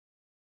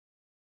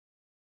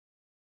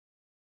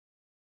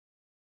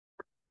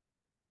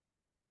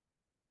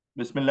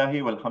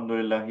Bismillahi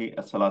walhamdulillahi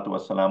assalatu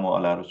wassalamu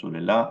ala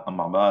rasulillah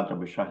amma ba'd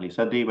rabbi shrah li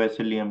sadri wa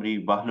yassir li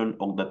amri wahlul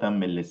 'uqdatam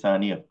min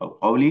lisani yafqahu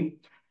qawli.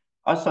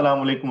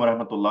 Assalamu alaikum wa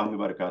rahmatullahi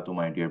wa barakatuh,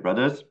 my dear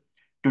brothers.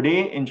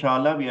 Today,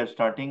 inshallah, we are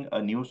starting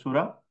a new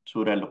surah,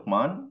 Surah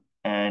Luqman,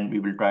 and we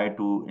will try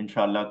to,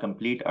 inshallah,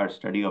 complete our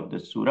study of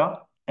this surah.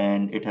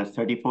 And it has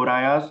 34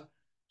 ayahs,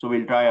 so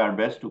we'll try our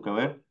best to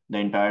cover the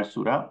entire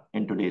surah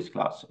in today's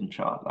class,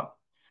 inshallah.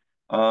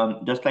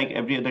 Just like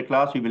every other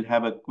class, we will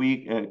have a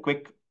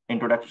quick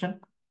introduction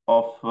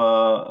of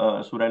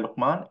Surah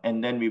Luqman,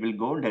 and then we will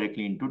go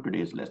directly into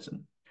today's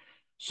lesson.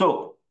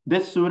 So,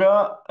 this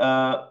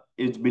surah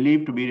is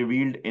believed to be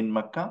revealed in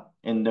Mecca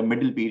in the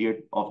middle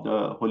period of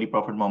the Holy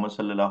Prophet Muhammad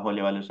sallallahu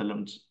alaihi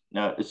wasallam's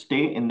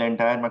stay in the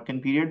entire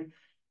Meccan period.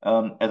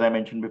 As I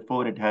mentioned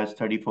before, it has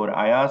 34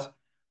 ayahs.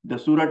 The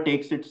surah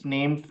takes its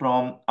name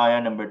from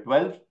ayah number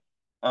 12.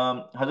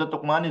 Hazrat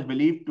Luqman is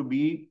believed to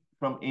be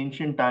from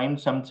ancient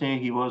times. Some say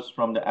he was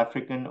from the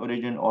African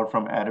origin or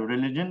from Arab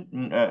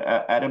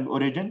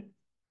origin.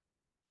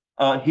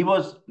 He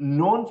was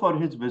known for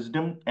his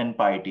wisdom and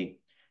piety.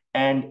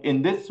 And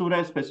in this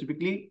surah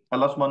specifically,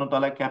 Allah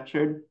SWT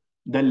captured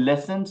the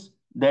lessons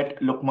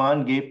that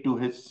Luqman gave to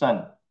his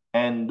son.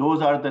 And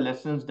those are the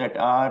lessons that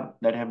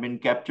have been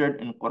captured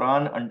in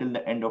Quran until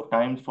the end of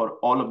times for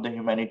all of the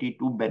humanity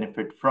to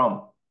benefit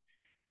from.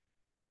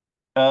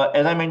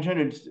 As I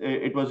mentioned,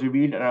 it was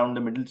revealed around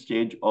the middle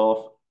stage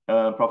of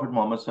Prophet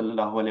Muhammad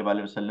sallallahu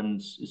alaihi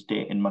wasallam's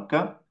stay in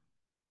Mecca,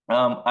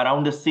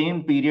 around the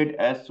same period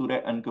as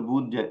Surah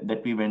Ankabut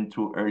that we went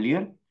through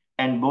earlier,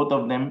 and both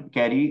of them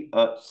carry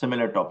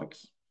similar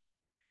topics.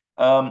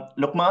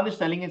 Luqman is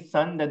telling his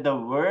son that the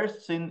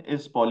worst sin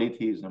is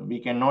polytheism. We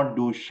cannot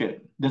do shirk.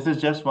 This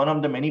is just one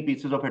of the many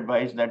pieces of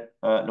advice that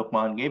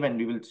Luqman gave, and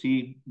we will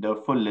see the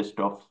full list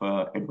of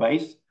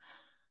advice.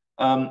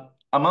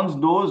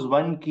 Amongst those,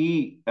 one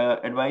key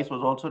advice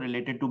was also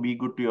related to be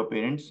good to your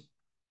parents,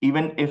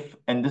 even if,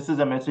 and this is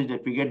a message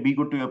that we get, be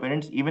good to your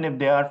parents, even if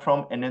they are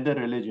from another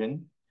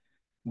religion.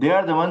 They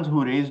are the ones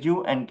who raised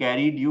you and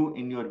carried you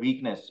in your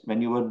weakness.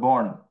 When you were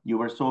born, you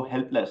were so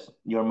helpless.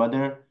 Your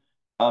mother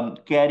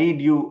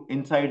carried you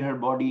inside her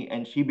body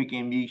and she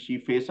became weak. She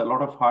faced a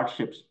lot of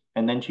hardships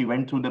and then she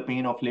went through the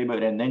pain of labor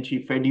and then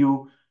she fed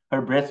you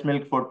her breast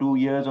milk for 2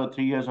 years or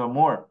 3 years or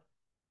more.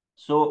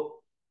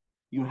 So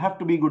you have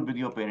to be good with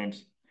your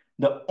parents.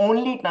 The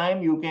only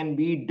time you can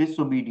be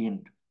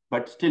disobedient,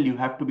 but still you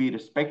have to be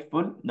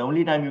respectful. The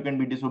only time you can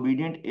be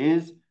disobedient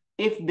is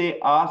if they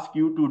ask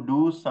you to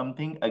do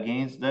something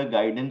against the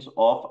guidance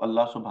of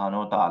Allah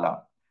subhanahu wa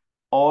ta'ala,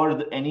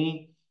 or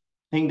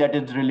anything that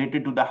is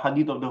related to the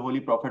hadith of the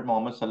Holy Prophet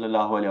Muhammad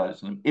sallallahu alaihi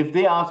wasallam. If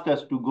they ask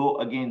us to go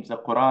against the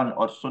Quran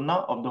or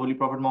Sunnah of the Holy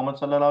Prophet Muhammad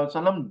sallallahu alaihi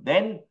wasallam,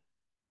 then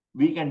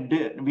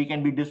we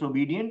can be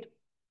disobedient.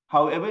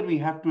 However, we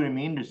have to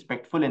remain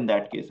respectful in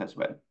that case as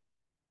well.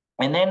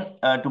 And then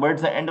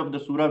towards the end of the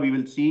surah, we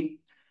will see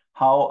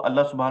how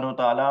Allah subhanahu wa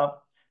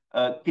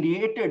ta'ala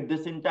created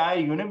this entire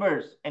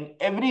universe and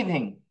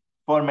everything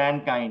for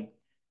mankind.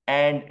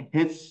 And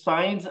his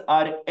signs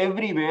are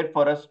everywhere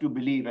for us to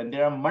believe. And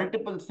there are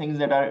multiple things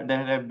that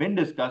have been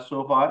discussed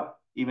so far,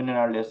 even in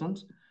our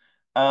lessons.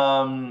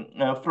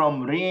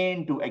 From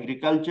rain to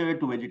agriculture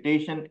to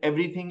vegetation,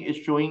 everything is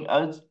showing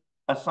us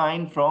a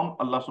sign from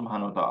Allah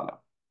subhanahu wa ta'ala.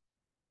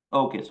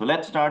 Okay, so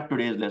let's start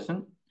today's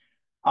lesson.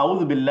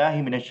 أعوذ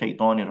بالله من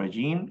الشيطان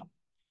الرجيم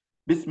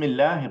بسم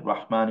الله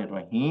الرحمن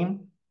الرحيم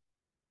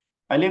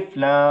Alif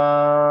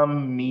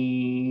Lam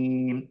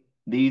Mim.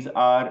 These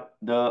are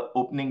the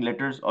opening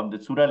letters of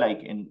the surah,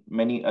 like in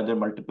many other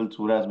multiple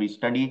surahs we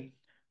study.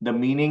 The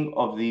meaning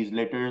of these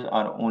letters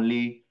are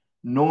only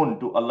known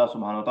to Allah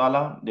subhanahu wa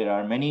ta'ala. There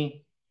are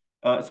many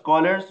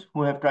scholars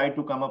who have tried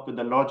to come up with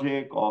the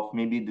logic of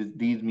maybe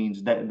these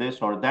means this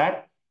or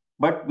that,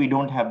 but we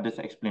don't have this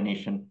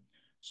explanation.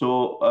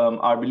 So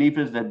our belief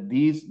is that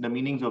the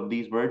meanings of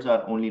these words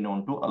are only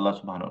known to Allah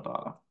subhanahu wa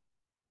ta'ala.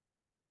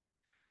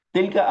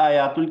 Tilka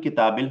ayatul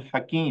kitabil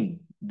hakim.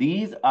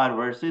 These are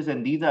verses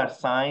and these are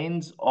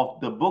signs of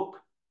the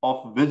book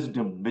of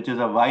wisdom, which is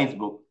a wise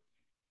book.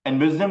 And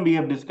wisdom we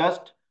have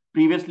discussed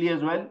previously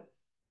as well.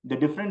 The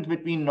difference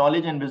between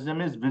knowledge and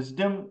wisdom is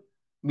wisdom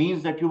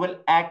means that you will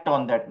act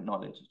on that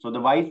knowledge. So the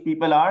wise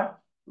people are,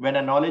 when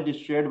a knowledge is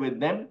shared with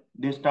them,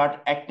 they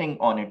start acting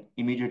on it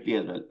immediately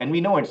as well. And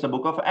we know it's a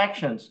book of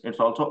actions. It's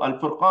also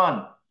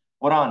Al-Furqan,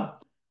 Quran.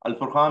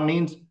 Al-Furqan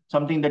means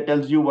something that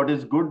tells you what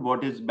is good,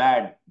 what is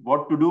bad,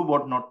 what to do,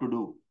 what not to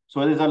do. So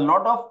there's a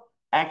lot of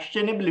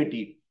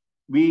actionability.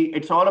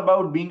 It's all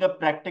about being a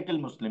practical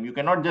Muslim. You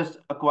cannot just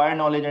acquire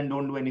knowledge and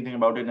don't do anything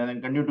about it and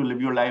then continue to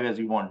live your life as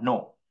you want.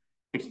 No,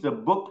 it's the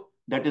book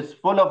that is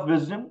full of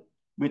wisdom,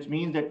 which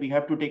means that we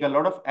have to take a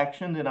lot of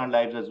actions in our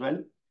lives as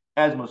well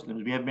as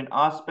Muslims. We have been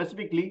asked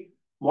specifically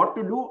what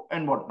to do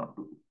and what not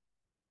to do.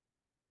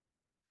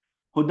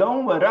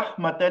 Hudaw wa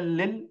rahmatan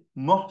lil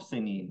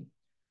muhsinin.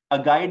 A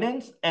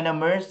guidance and a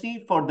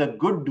mercy for the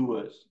good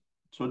doers.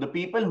 So the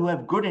people who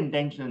have good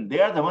intention,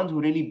 they are the ones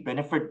who really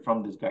benefit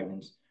from this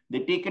guidance. They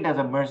take it as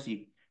a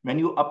mercy. When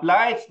you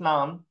apply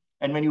Islam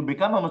and when you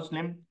become a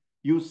Muslim,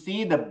 you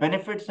see the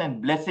benefits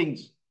and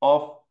blessings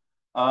of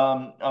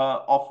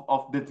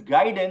this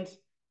guidance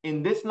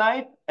in this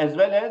life, as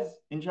well as,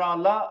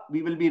 inshallah,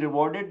 we will be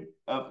rewarded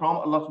from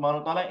Allah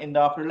subhanahu wa ta'ala in the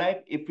afterlife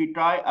if we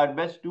try our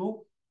best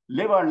to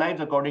live our lives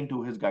according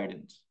to His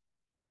guidance.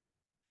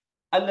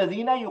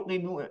 Allazina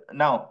yuqimu.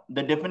 Now,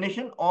 the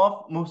definition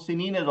of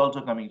muhsinin is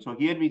also coming. So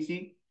here we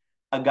see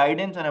a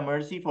guidance and a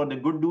mercy for the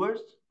good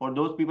doers, for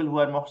those people who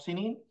are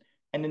muhsinin.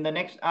 And in the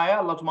next ayah,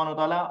 Allah subhanahu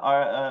wa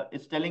ta'ala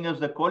is telling us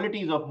the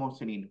qualities of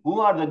muhsinin.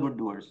 Who are the good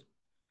doers?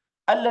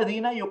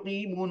 Allazina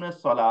yuqimuna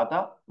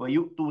salata wa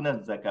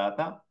yu'tuna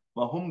zakata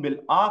wa hum bil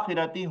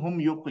akhirati hum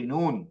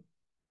yuqinun.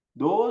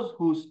 Those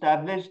who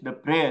establish the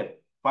prayer,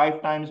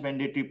 5 times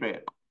mandatory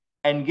prayer,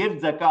 and give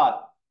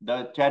zakat,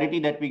 the charity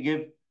that we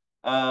give.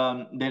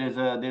 There is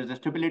a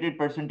stipulated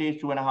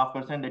percentage,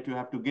 2.5% that you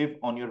have to give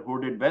on your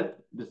hoarded wealth.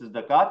 This is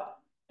zakat,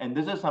 and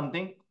this is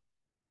something.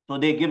 So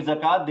they give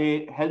zakat,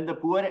 they help the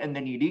poor and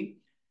the needy,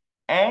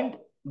 and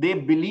they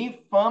believe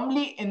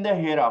firmly in the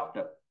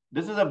hereafter.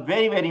 This is a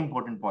very, very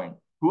important point.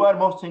 Who are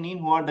muhsinin?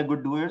 Who are the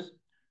good doers?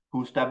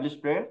 Who establish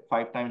prayer,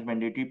 5 times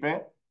mandatory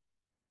prayer,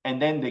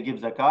 and then they give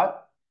zakat.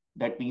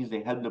 That means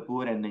they help the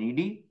poor and the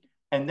needy.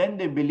 And then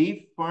they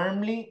believe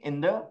firmly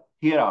in the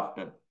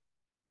hereafter.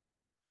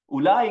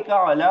 Ulaika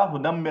ala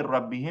hudam min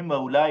rabbihim wa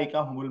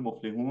ulaika humul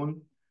muflihun.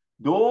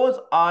 Those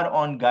are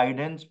on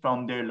guidance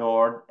from their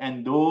Lord,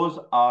 and those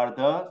are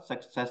the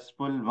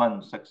successful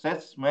ones.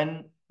 Success,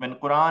 when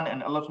Quran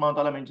and Allah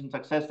SWT mention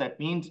success, that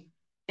means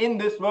in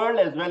this world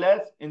as well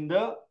as in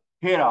the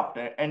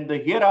hereafter. And the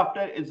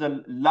hereafter is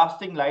a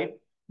lasting life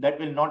that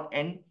will not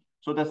end.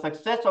 So the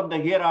success of the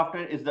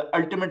hereafter is the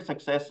ultimate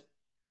success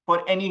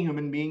for any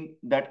human being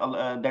that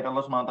Allah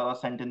SWT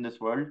sent in this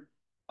world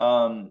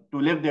to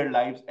live their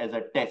lives as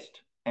a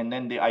test. And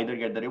then they either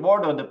get the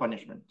reward or the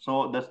punishment.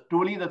 So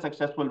truly the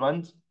successful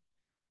ones,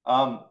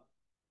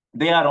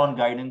 they are on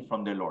guidance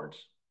from their lords.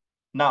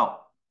 Now,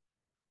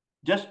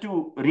 just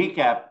to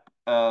recap,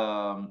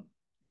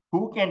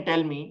 who can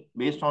tell me,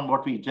 based on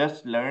what we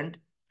just learned,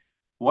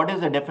 what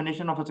is the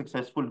definition of a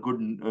successful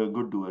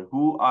good doer?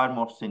 Who are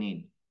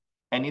muhsinin?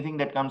 Anything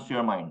that comes to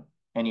your mind?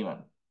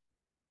 Anyone?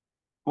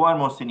 Who are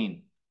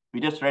muhsinin?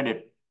 We just read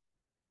it.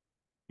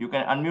 You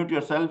can unmute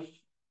yourself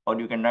or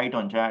you can write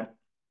on chat.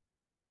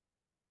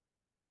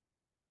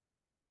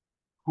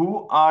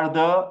 Who are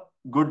the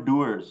good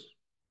doers?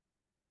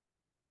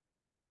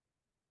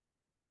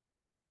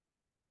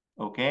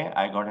 Okay,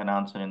 I got an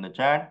answer in the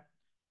chat.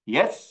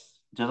 Yes,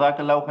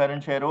 Jazakallahu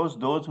khairan Shairoz,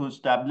 those who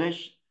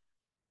establish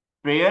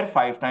prayer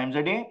 5 times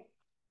a day,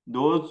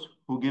 those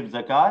who give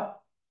zakat.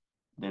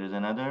 There is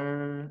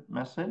another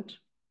message.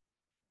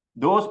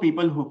 Those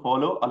people who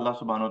follow Allah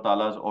subhanahu wa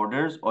ta'ala's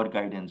orders or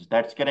guidance.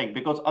 That's correct,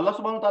 because Allah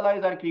subhanahu wa ta'ala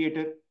is our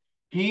creator.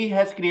 He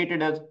has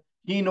created us.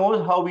 He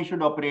knows how we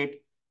should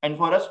operate. And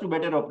for us to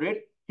better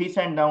operate, He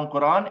sent down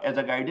Quran as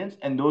a guidance,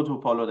 and those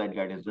who follow that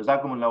guidance.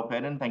 Jazakumullahu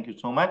khairan. Thank you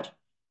so much.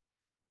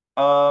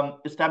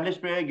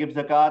 Establish prayer, give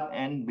zakat,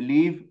 and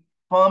believe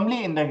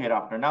firmly in the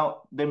hereafter.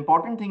 Now, the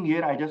important thing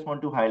here I just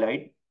want to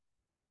highlight,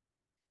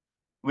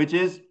 which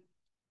is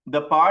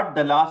the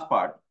last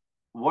part.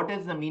 What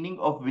is the meaning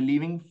of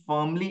believing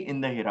firmly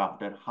in the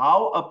hereafter?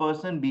 How a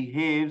person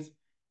behaves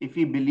if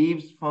he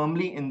believes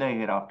firmly in the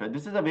hereafter.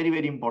 This is a very,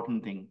 very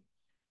important thing.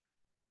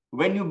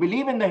 When you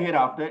believe in the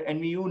hereafter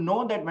and you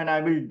know that when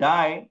I will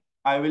die,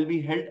 I will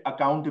be held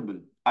accountable.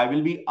 I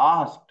will be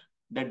asked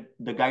that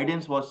the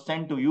guidance was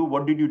sent to you.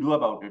 What did you do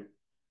about it?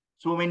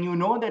 So when you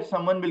know that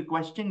someone will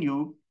question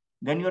you,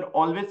 then you're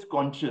always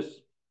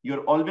conscious.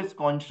 You're always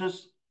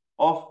conscious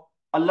of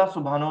Allah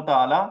subhanahu wa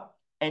ta'ala,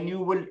 and you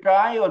will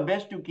try your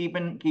best to keep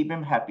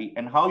him happy.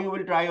 And how you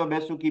will try your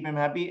best to keep him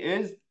happy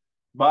is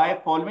by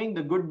following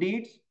the good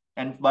deeds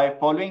and by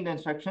following the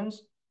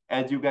instructions,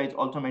 as you guys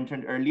also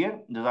mentioned earlier.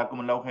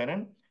 Jazakumullahu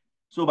khairan.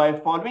 So by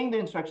following the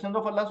instructions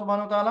of Allah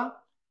subhanahu wa ta'ala,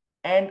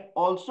 and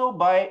also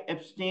by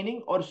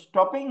abstaining or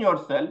stopping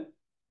yourself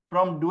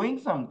from doing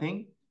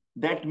something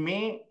that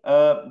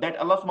that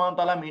Allah subhanahu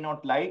wa ta'ala may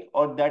not like,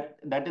 or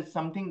that is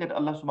something that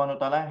Allah subhanahu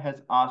wa ta'ala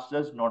has asked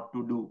us not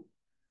to do.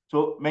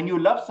 So when you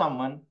love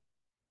someone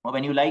or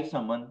when you like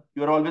someone,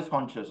 you're always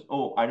conscious.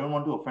 Oh, I don't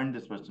want to offend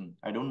this person.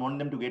 I don't want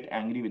them to get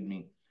angry with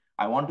me.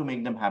 I want to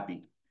make them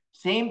happy.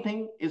 Same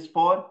thing is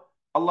for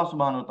Allah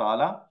subhanahu wa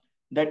ta'ala,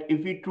 that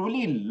if we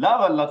truly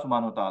love Allah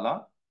subhanahu wa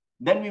ta'ala,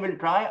 then we will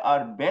try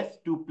our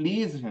best to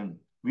please Him.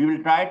 We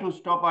will try to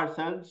stop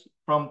ourselves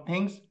from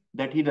things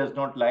that He does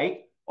not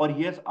like or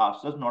He has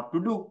asked us not to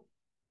do.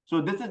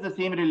 So this is the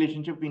same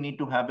relationship we need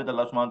to have with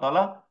Allah subhanahu wa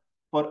ta'ala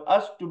for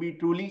us to be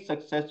truly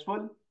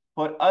successful,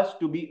 for us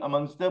to be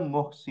amongst the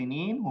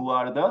muhsinin, who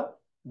are the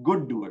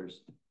good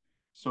doers.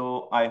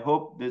 So I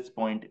hope this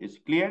point is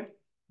clear.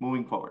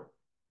 Moving forward.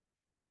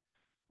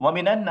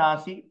 وَمِنَ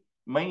النَّاسِ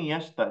مَنْ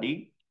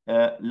يَشْتَرِي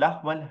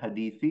لَهْوَ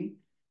الْحَدِيثِ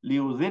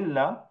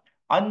لِيُضِلَّ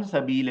عَنْ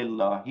سَبِيلِ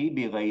اللَّهِ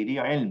بِغَيْرِ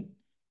عِلْمٍ.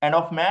 And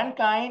of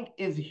mankind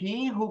is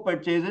he who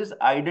purchases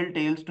idle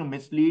tales to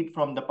mislead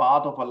from the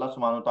path of Allah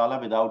subhanahu wa ta'ala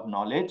without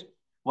knowledge.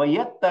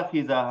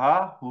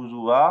 وَيَتَّخِذَهَا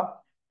هُزُوًا.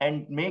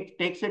 and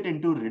takes it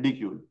into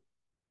ridicule.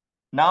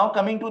 Now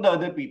coming to the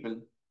other people.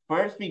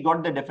 First, we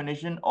got the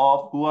definition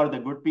of who are the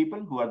good people,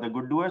 who are the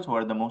good doers, who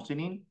are the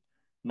muhsinin.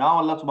 Now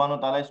Allah subhanahu wa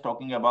ta'ala is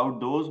talking about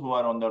those who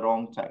are on the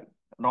wrong side,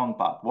 wrong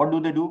path. What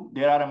do?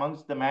 There are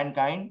amongst the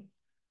mankind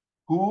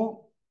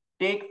who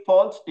take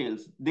false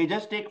tales. They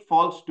just take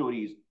false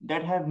stories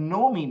that have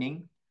no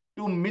meaning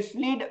to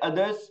mislead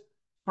others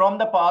from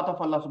the path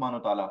of Allah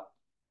subhanahu wa ta'ala.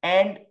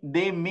 And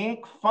they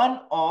make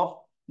fun of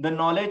the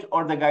knowledge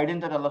or the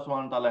guidance that Allah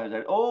subhanahu wa ta'ala has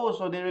said. Oh,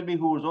 so there will be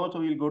who's. Oh, so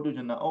we'll go to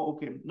Jannah. Oh,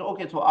 okay. No,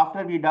 okay, so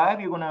after we die,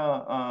 we're going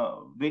to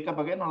wake up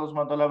again. Allah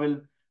subhanahu wa ta'ala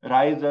will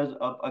rise us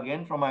up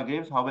again from our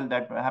graves. How will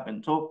that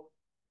happen? So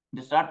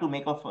they start to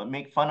make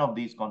fun of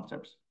these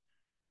concepts.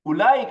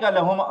 Ulaika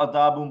lahum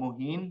adabu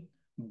muhin.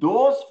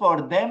 Those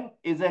for them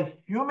is a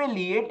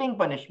humiliating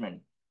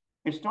punishment.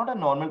 It's not a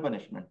normal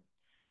punishment.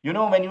 You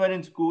know, when you are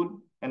in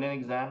school and an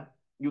exam,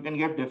 you can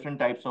get different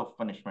types of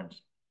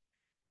punishments.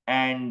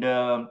 And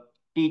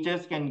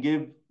teachers can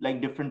give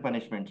like different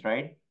punishments,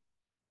 right?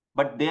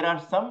 But there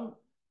are some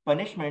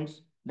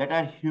punishments that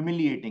are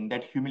humiliating,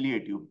 that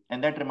humiliate you.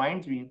 And that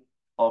reminds me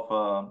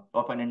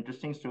of an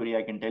interesting story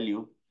I can tell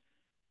you.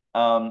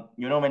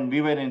 You know, when we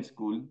were in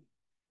school,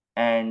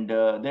 and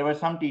there were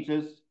some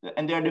teachers,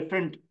 and there are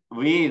different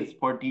ways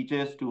for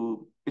teachers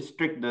to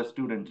restrict the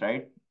students,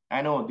 right?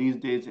 I know these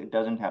days it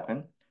doesn't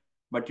happen,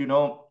 but you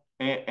know,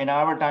 in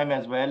our time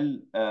as well,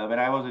 when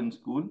I was in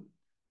school,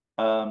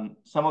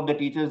 some of the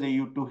teachers, they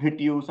used to hit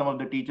you. Some of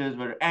the teachers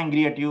were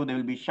angry at you. They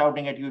will be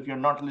shouting at you if you're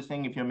not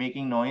listening, if you're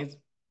making noise.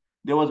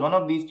 There was one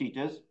of these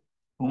teachers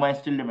whom I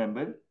still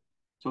remember.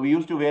 So we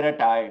used to wear a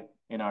tie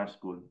in our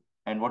school.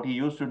 And what he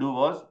used to do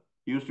was,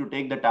 he used to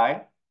take the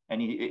tie,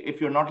 and if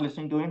you're not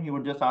listening to him, he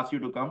would just ask you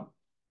to come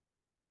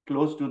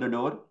close to the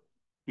door.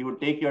 He would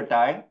take your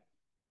tie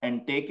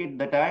and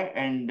the tie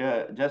and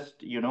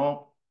just, you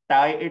know,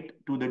 tie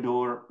it to the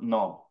door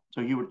knob.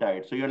 So he would tie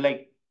it. So you're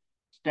like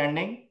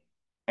standing,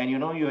 and you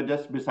know, you're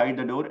just beside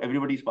the door.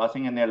 Everybody's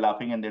passing and they're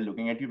laughing and they're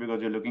looking at you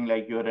because you're looking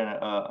like you're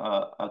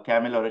a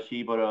camel or a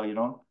sheep or a, you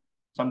know,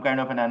 some kind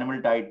of an animal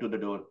tied to the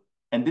door.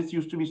 And this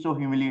used to be so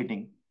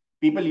humiliating.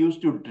 People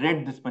used to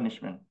dread this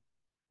punishment.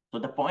 So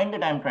the point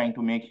that I'm trying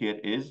to make here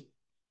is,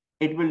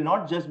 it will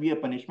not just be a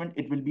punishment,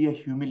 it will be a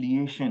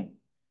humiliation.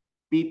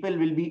 People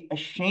will be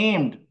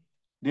ashamed.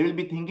 They will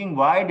be thinking,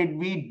 why did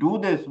we do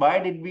this? Why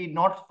did we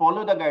not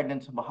follow the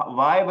guidance?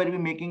 Why were we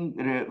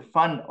making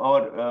fun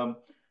or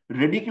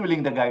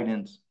ridiculing the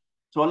guidance?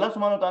 So Allah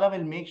subhanahu wa ta'ala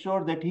will make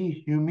sure that He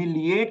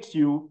humiliates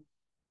you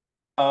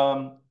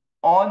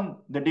on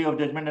the day of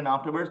judgment and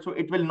afterwards. So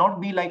it will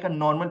not be like a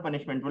normal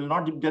punishment. It will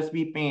not just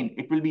be pain.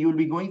 It will be, you will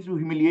be going through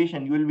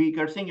humiliation. You will be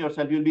cursing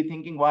yourself. You will be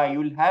thinking why. You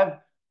will have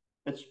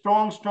a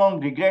strong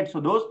regret. So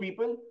those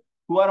people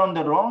who are on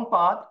the wrong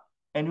path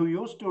and who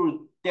used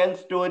to tell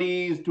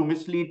stories to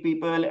mislead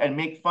people and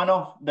make fun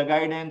of the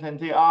guidance and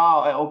say,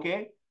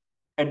 okay,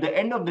 at the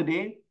end of the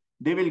day,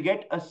 they will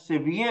get a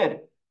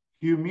severe,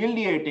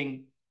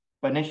 humiliating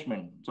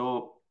punishment.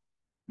 So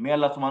may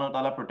Allah subhanahu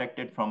wa ta'ala protect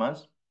it from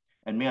us,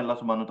 and may Allah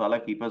subhanahu wa ta'ala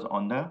keep us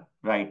on the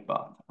right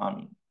path.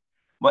 Ameen.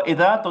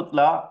 وَإِذَا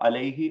تُتْلَى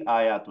عَلَيْهِ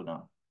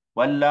آيَاتُنَا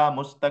وَلَّى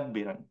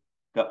مُسْتَكْبِرًا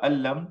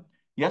كَأَن لَّمْ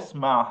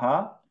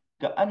يَسْمَعْهَا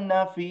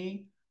كَأَنَّ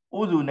فِي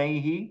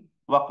أُذُنَيْهِ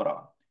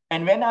وَقْرًا.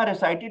 And when are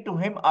recited to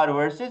him our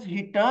verses,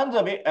 he turns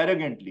away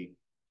arrogantly,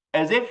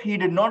 as if he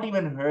did not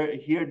even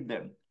heard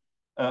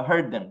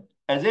them,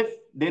 as if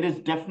there is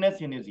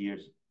deafness in his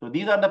ears. So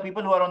these are the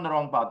people who are on the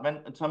wrong path.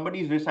 When somebody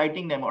is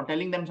reciting them or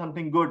telling them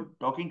something good,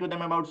 talking to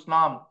them about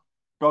Islam,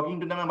 talking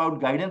to them about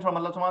guidance from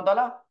Allah subhanahu wa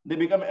ta'ala, they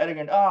become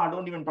arrogant.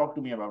 Don't even talk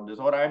to me about this,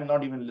 or I'm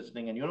not even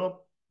listening. And you know,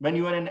 when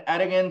you are in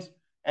arrogance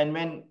and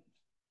when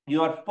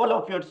you are full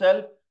of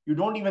yourself, you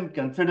don't even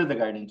consider the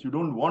guidance. You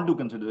don't want to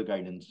consider the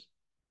guidance.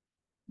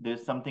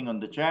 There's something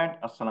on the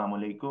chat. Assalamu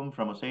alaikum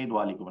from Usaid.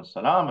 Wa alaikum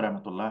assalam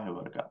rahmatullahi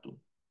wa barakatuh.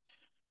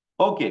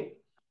 Okay,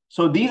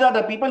 so these are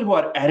the people who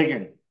are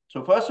arrogant.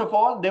 So first of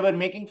all, they were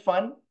making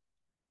fun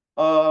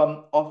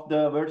of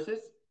the verses,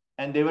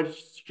 and they were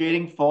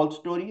sharing false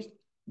stories.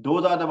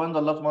 Those are the ones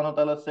Allah subhanahu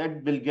wa ta'ala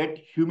said will get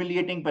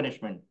humiliating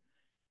punishment.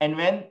 And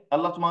when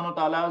Allah subhanahu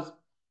wa ta'ala's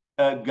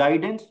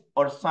guidance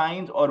or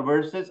signs or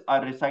verses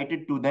are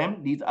recited to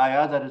them, these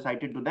ayahs are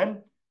recited to them,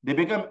 they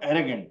become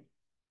arrogant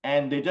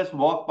and they just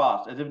walk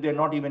past as if they're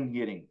not even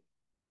hearing.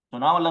 So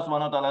now Allah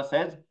subhanahu wa ta'ala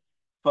says,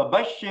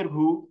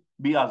 فَبَشِّرْهُ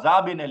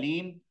بِعَذَابٍ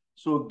أَلِيمٍ.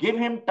 So give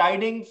him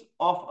tidings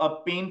of a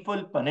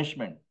painful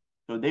punishment.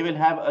 So they will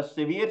have a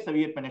severe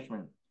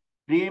punishment.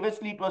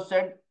 Previously it was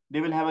said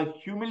they will have a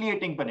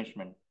humiliating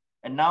punishment.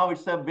 And now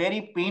it's a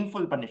very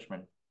painful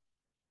punishment.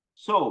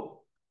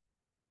 So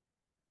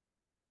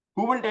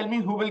who will tell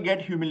me who will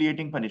get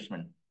humiliating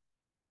punishment?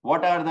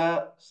 What are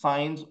the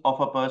signs of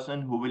a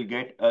person who will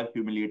get a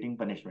humiliating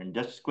punishment?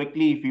 Just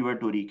quickly, if we were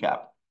to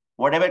recap,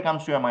 whatever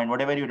comes to your mind,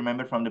 whatever you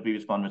remember from the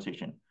previous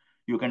conversation,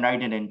 you can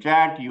write it in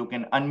chat, you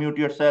can unmute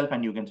yourself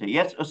and you can say,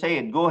 yes, or say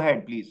it. Go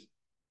ahead, please.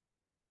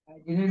 I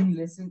didn't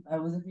listen. I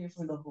wasn't here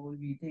for the whole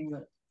meeting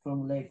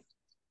from like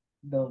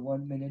the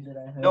 1 minute that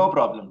I No heard.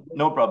 problem.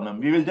 No problem.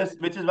 We will just,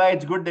 which is why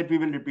it's good that we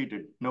will repeat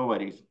it. No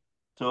worries.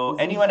 So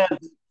Isn't anyone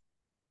else?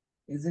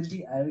 isn't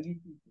the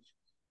arrogant people?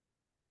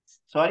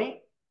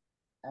 Sorry?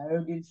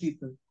 Arrogant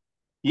people.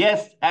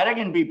 Yes,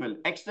 arrogant people.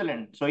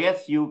 Excellent. So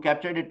yes, you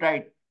captured it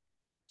right.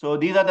 So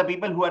these are the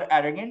people who are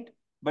arrogant.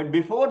 But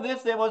before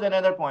this, there was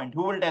another point.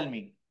 Who will tell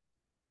me?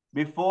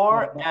 No,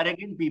 Before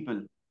arrogant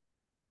people.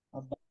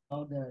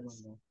 about that I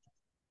don't know.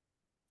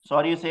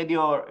 Sorry, you said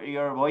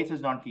your voice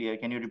is not clear.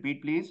 Can you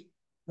repeat, please?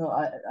 No,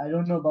 I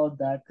don't know about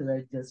that because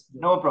I just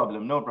No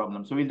problem. No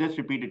problem. So we'll just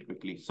repeat it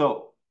quickly.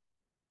 So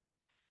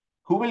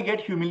who will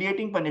get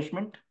humiliating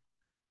punishment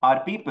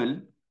are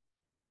people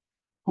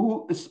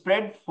who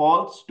spread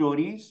false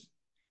stories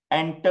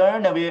and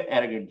turn away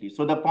arrogantly.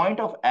 So the point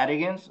of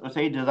arrogance,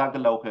 say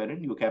Jazakallahu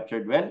khairan, you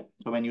captured well.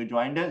 So when you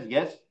joined us,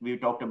 yes, we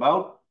talked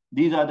about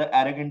these are the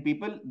arrogant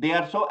people. They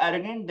are so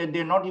arrogant that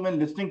they're not even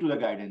listening to the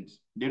guidance.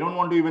 They don't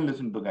want to even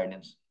listen to the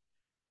guidance.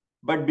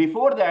 But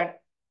before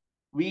that,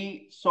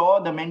 we saw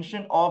the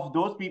mention of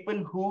those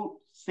people who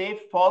say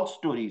false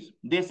stories.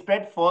 They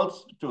spread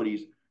false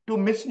stories to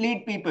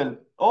mislead people.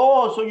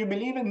 Oh, so you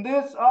believe in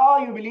this? Ah,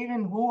 you believe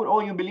in who? Oh,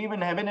 you believe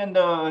in heaven and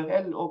the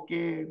hell?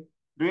 Okay.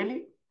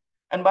 Really?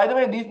 And by the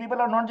way, these people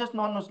are not just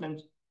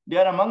non-Muslims. They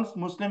are amongst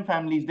Muslim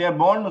families. They are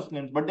born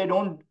Muslims, but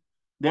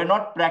they're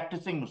not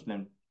practicing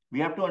Muslim. We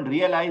have to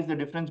realize the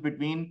difference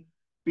between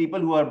people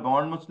who are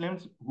born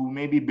Muslims, who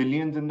may be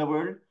billions in the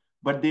world,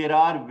 but there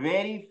are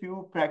very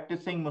few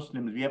practicing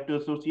Muslims. We have to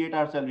associate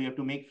ourselves. We have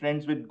to make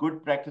friends with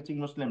good practicing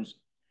Muslims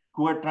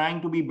who are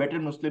trying to be better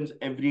Muslims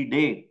every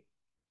day.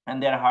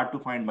 And they are hard to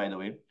find, by the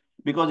way,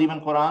 because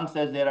even Quran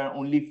says there are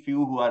only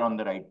few who are on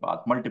the right path.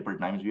 Multiple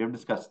times we have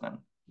discussed them.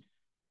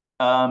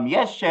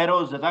 Yes,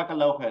 Shahroz,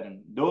 Jazakallah khairan.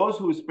 Those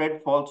who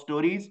spread false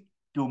stories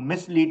to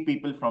mislead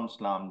people from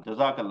Islam.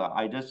 Jazakallah.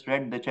 I just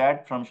read the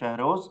chat from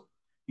Shahroz.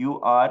 You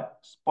are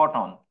spot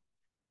on.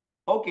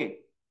 Okay,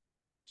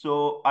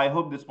 so I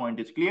hope this point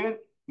is clear.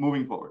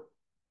 Moving forward.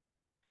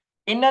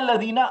 Inna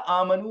ladina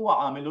amanu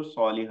wa amilu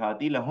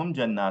salihati lahum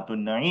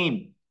jannatun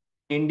na'im.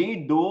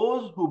 Indeed,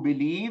 those who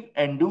believe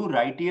and do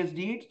righteous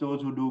deeds,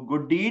 those who do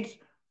good deeds,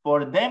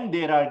 for them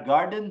there are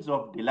gardens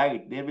of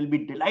delight. There will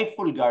be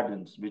delightful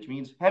gardens, which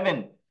means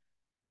heaven,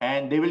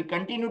 and they will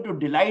continue to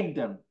delight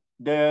them.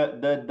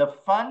 The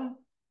fun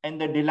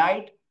and the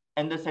delight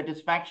and the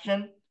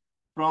satisfaction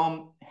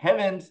from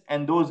heavens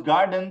and those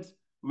gardens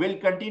will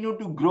continue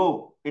to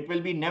grow. It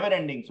will be never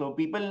ending. So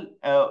people,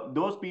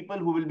 those people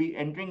who will be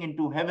entering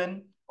into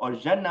heaven or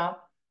Jannah,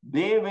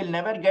 they will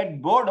never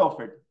get bored of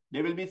it.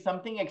 There will be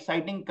something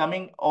exciting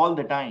coming all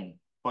the time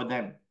for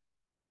them.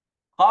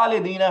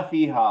 Khalidina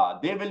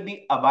fiha. They will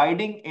be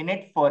abiding in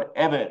it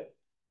forever.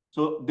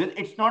 So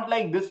it's not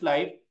like this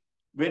life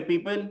where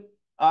people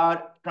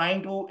are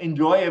trying to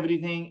enjoy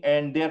everything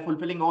and they are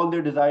fulfilling all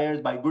their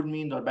desires by good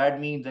means or bad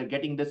means. They're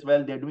getting this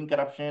well, they're doing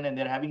corruption and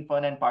they're having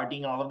fun and partying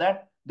and all of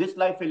that. This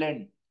life will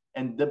end.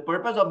 And the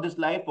purpose of this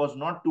life was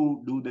not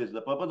to do this.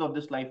 The purpose of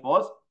this life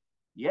was,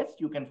 yes,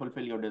 you can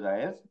fulfill your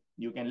desires,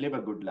 you can live a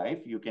good life,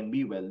 you can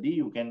be wealthy,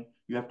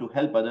 you have to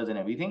help others and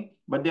everything.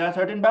 But there are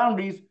certain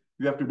boundaries.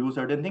 You have to do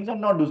certain things and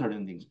not do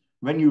certain things.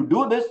 When you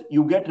do this,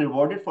 you get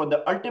rewarded for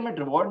the ultimate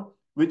reward,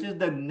 which is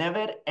the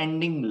never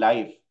ending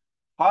life.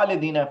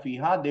 Khalidina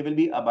fiha, they will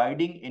be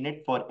abiding in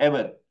it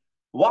forever.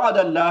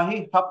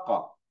 Wa'adallahi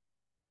haqqa.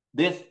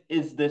 This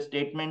is the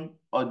statement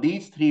or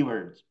these three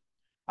words.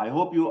 I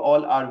hope you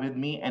all are with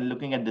me and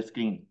looking at the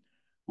screen.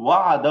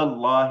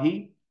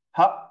 Wa'adallahi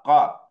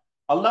haqqa.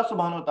 Allah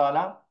subhanahu wa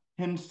ta'ala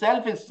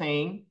himself is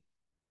saying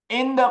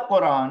in the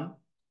Quran,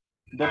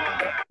 the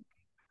claim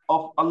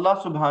of Allah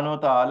subhanahu wa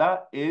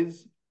ta'ala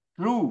is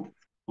true.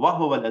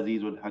 Wahuwa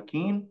al-azizul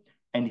hakim,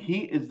 and he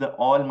is the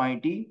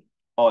almighty,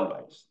 all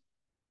wise.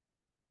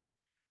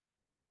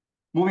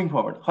 Moving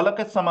forward, خلق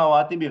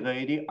السماوات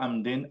بغير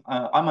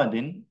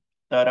عمد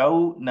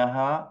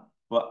ترونها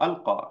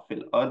وألقى في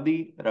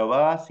الأرض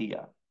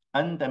رواسي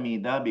أن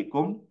تميد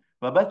بكم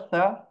وبث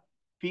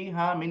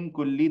فيها من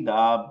كل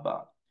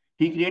دابة.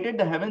 He created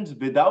the heavens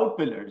without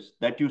pillars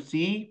that you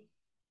see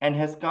and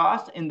has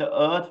cast in the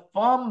earth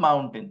firm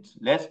mountains,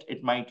 lest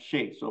it might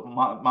shake. So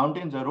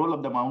mountains, the role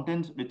of the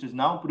mountains, which is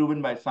now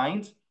proven by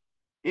science,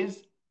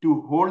 is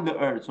to hold the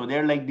earth. So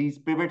they're like these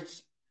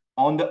pivots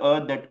on the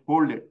earth that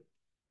hold it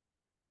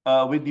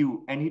with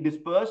you, and he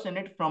dispersed in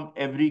it from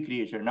every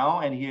creature now,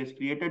 and he has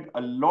created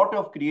a lot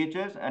of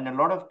creatures and a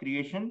lot of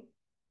creation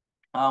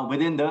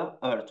within the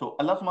earth. So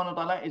Allah subhanahu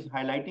wa ta'ala is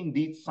highlighting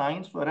these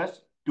signs for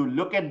us to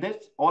look at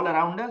this all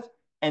around us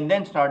and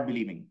then start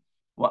believing.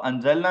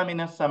 وَأَنزَلْنَا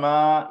مِنَ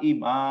السَّمَاءِ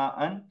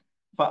مَاءً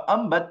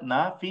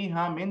فَأَنبَتْنَا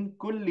فِيهَا مِنْ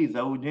كُلِّ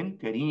زَوْجٍ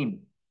كَرِيمٍ.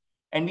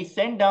 And we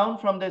sent down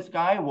from the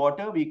sky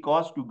water we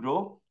caused to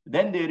grow,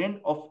 then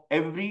therein of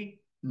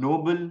every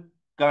noble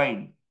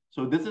kind.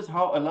 So this is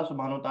how Allah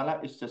subhanahu wa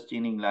ta'ala is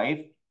sustaining life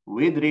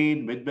with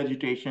rain, with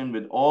vegetation,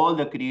 with all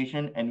the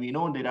creation. And we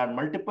know there are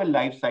multiple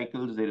life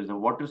cycles. There is a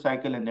water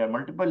cycle and there are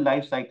multiple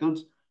life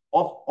cycles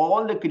of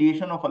all the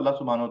creation of Allah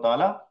subhanahu wa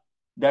ta'ala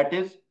that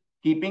is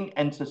keeping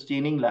and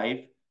sustaining life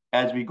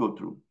as we go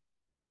through.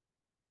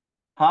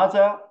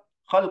 هذا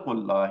خلق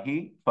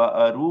الله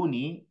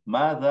فأروني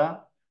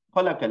ماذا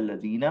خلق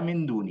الذين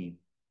من دوني.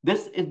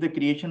 This is the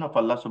creation of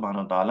Allah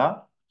subhanahu wa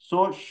ta'ala.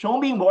 So show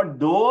me what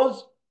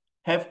those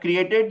have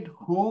created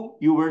who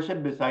you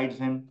worship besides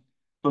him.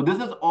 So this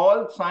is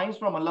all signs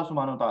from Allah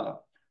subhanahu wa ta'ala.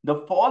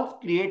 The false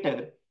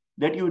creator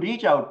that you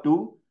reach out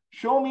to,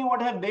 show me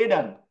what have they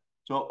done.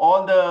 So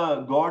all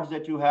the gods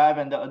that you have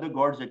and the other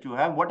gods that you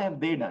have, what have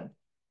they done?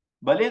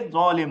 Balid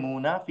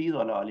zalimuna fi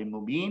zalalim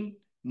mubin.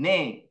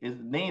 Nay,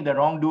 the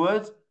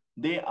wrongdoers,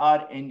 they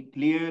are in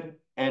clear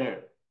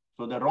error.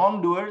 So the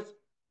wrongdoers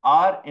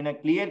are in a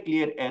clear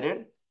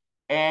error,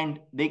 and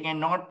they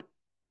cannot.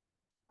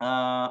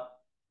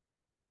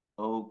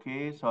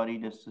 Okay, sorry,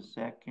 just a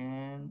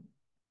second.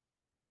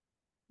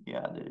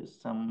 Yeah, there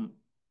is some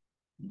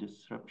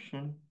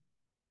disruption.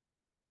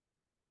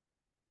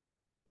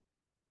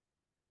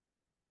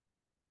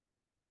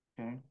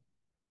 Okay.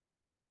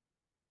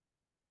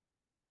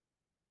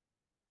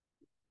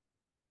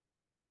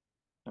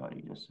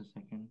 Sorry, just a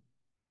second.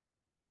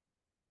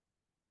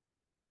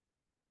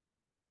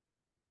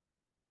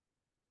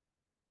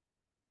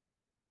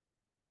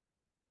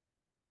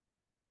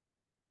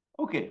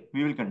 Okay,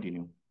 we will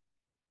continue.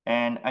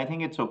 And I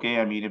think it's okay.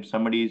 I mean, if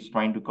somebody is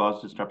trying to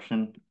cause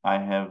disruption, I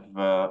have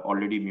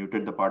already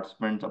muted the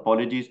participants.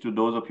 Apologies to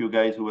those of you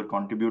guys who were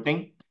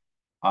contributing.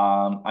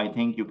 I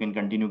think you can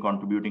continue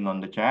contributing on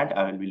the chat.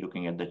 I will be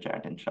looking at the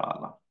chat,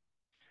 inshallah.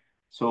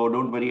 So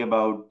don't worry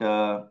about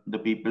the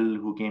people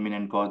who came in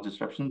and caused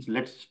disruptions.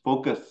 Let's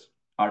focus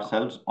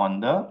ourselves on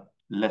the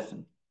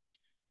lesson.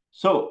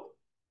 So,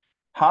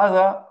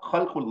 هذا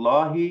خلق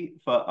الله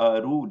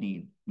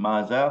فأروني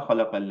ماذا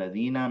خلق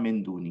الذين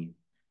من دوني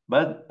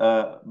بل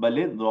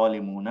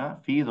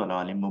الظالمون في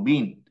ضلال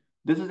مبين.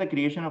 This is the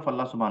creation of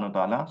Allah subhanahu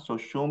wa ta'ala. So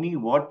show me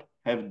what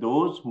have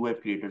those who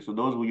have created. So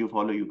those who you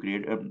follow, you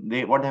create.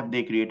 What have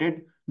they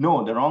created?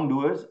 No, the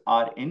wrongdoers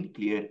are in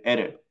clear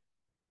error.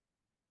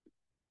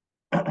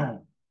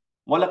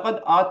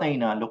 وَلَقَدْ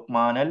آتَيْنَا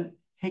لُقْمَانَ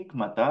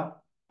الْحِكْمَةَ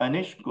أَنِ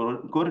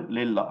اشْكُرْ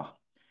لِلَّهِ.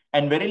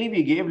 And verily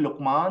we gave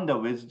Luqman the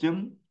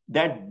wisdom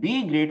that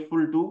be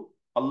grateful to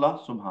Allah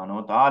subhanahu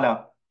wa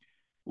ta'ala.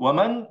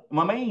 وَمَنْ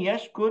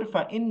يَشْكُرْ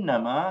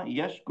فَإِنَّمَا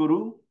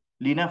يَشْكُرُ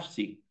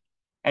لِنَفْسِهِ.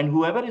 And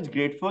whoever is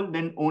grateful,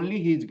 then only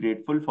he is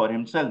grateful for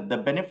himself. The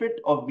benefit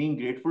of being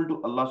grateful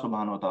to Allah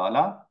subhanahu wa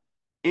ta'ala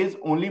is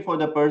only for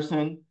the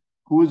person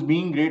who is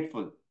being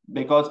grateful,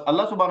 because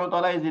Allah subhanahu wa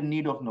ta'ala is in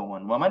need of no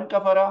one. وَمَنْ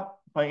كَفَرَ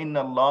فَإِنَّ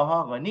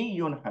اللَّهَ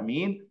غَنِيٌّ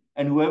حَمِيدٌ.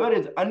 And whoever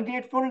is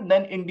ungrateful,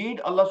 then indeed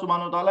Allah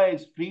subhanahu wa ta'ala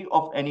is free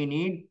of any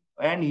need,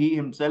 and he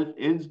himself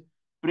is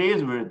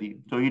praiseworthy.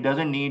 So he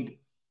doesn't need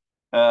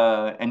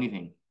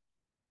anything.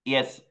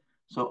 Yes.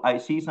 So I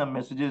see some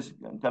messages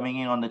coming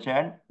in on the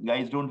chat.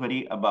 Guys, don't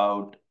worry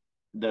about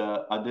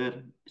the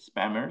other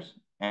spammers,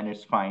 and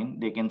it's fine.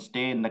 They can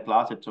stay in the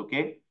class. It's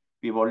okay.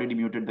 We've already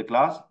muted the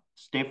class.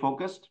 Stay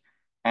focused.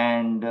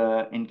 And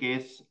in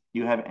case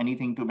you have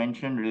anything to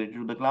mention related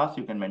to the class,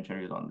 you can mention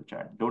it on the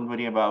chat. Don't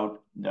worry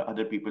about the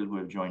other people who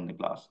have joined the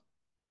class.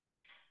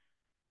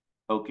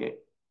 Okay.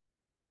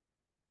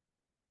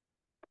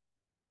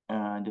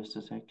 Just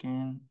a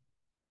second.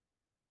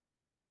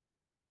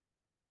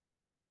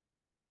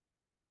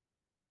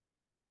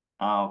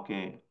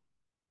 Okay.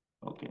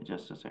 Okay,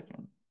 just a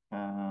second.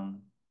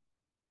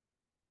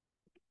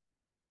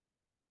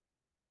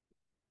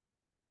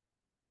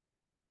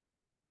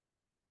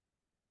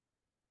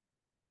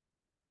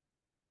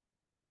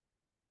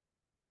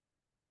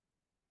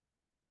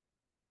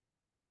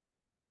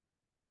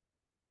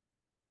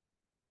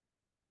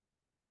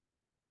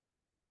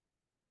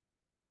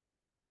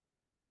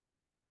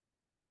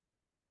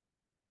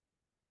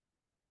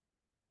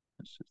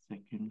 Just a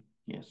second.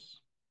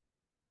 Yes.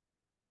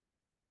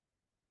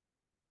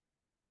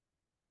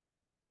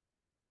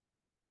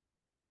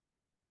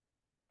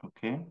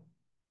 Okay.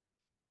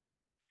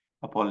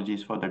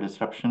 Apologies for the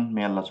disruption.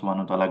 May Allah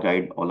subhanahu wa ta'ala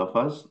guide all of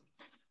us.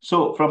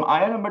 So from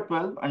ayah number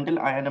 12 until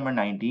ayah number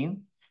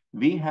 19,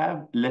 we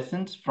have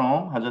lessons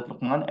from Hazrat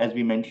Luqman, as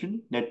we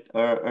mentioned that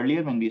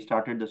earlier when we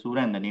started the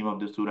surah, and the name of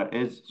the surah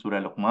is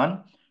Surah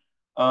Luqman.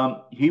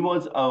 He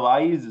was a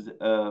wise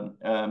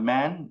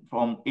man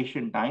from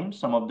ancient times.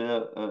 Some of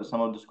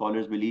the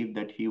scholars believe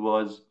that he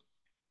was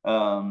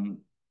um,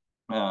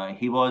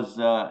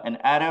 an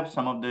Arab.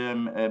 Some of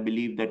them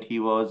believe that he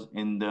was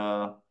in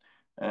the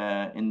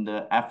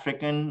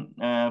African,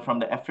 from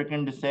the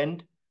African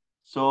descent.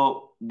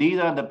 So these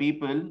are the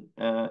people.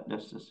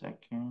 Just a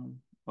second.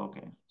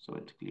 Okay, so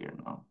it's clear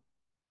now.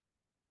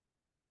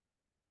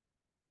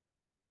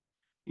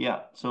 Yeah.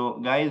 So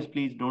guys,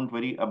 please don't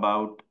worry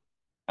about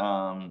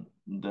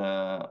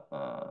the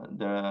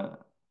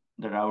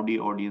rowdy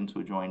audience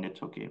who joined.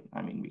 It's okay.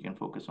 I mean, we can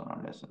focus on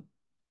our lesson.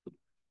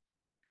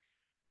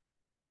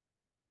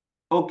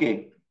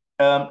 Okay.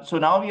 So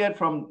now we are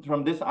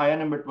from this ayah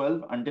number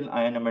 12 until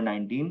ayah number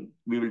 19.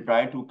 We will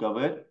try to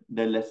cover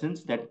the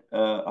lessons that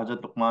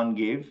Hazrat Luqman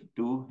gave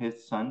to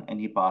his son and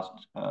he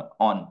passed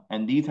on.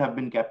 And these have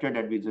been captured,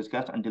 that we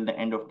discussed, until the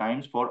end of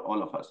times for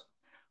all of us.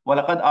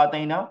 وَلَقَدْ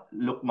آتَيْنَا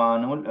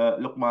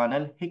لُقْمَانَ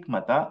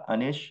الْحِكْمَةَ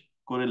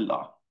أَنِشْكُرِ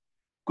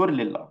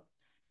اللَّهِ.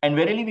 And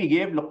verily we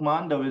gave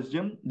Luqman the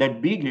wisdom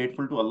that be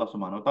grateful to Allah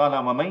subhanahu wa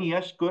ta'ala. وَمَنْ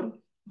يَشْكُرْ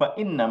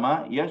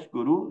فَإِنَّمَا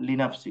يَشْكُرُ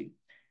لِنَفْسِهِ.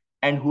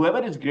 And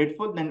whoever is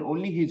grateful, then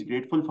only he is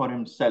grateful for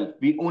himself.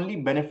 We only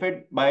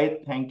benefit by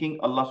thanking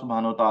Allah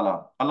subhanahu wa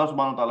ta'ala. Allah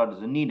subhanahu wa ta'ala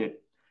doesn't need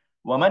it.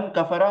 وَمَنْ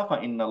كَفَرَ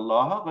فَإِنَّ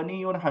اللَّهَ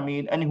غَنِيٌّ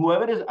حَمِيدٌ. And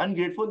whoever is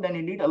ungrateful, then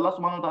indeed Allah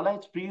subhanahu wa ta'ala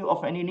is free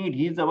of any need.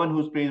 He is the one who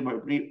is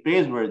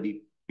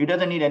praiseworthy. He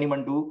doesn't need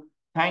anyone to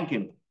thank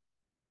him.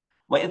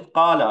 وَإِذْ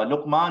قَالَ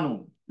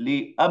لُقْمَانُ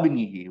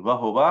لِأَبْنِهِ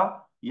وَهُوَ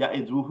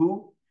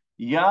يَعِظُهُ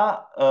يَا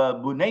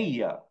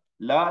بُنَيَّ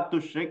لَا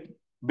تُشْرِكْ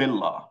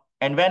بِاللَّهِ.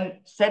 And when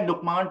said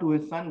Luqman to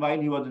his son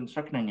while he was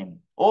instructing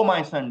him, "O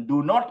my son,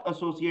 do not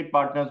associate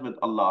partners with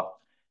Allah.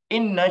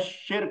 Inna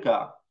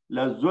shirka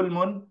la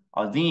zulmun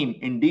azim."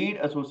 Indeed,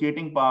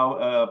 associating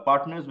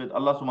partners with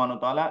Allah subhanahu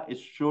wa ta'ala is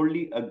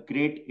surely a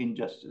great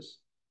injustice.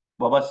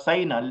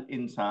 وَوَصَّيْنَا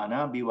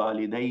الْإِنسَانَ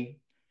بِوَالِدَيْهِ.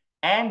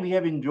 And we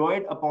have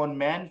enjoyed upon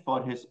man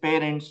for his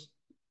parents.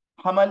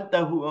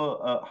 حَمَلَتْهُ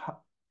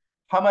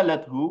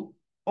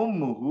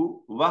أُمُّهُ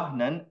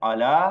وَهْنًا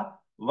عَلَى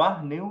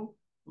وَهْنٍ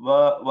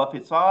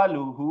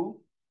وَفِصَالُهُ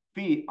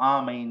فِي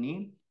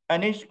عَامَيْنِ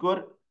أَنِ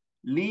اشْكُرْ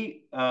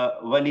لِي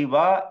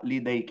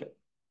وَلِوَالِدَيْكَ.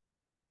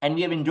 And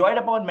we have enjoyed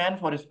upon man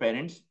for his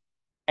parents,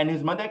 and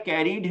his mother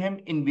carried him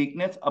in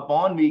weakness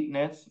upon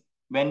weakness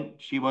when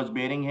she was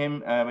bearing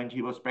him, when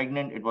she was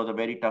pregnant. It was a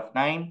very tough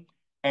time.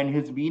 And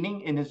his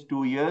weaning in his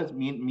 2 years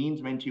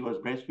means when she was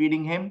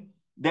breastfeeding him,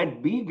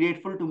 that be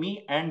grateful to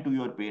me and to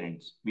your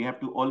parents. We have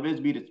to always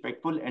be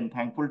respectful and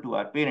thankful to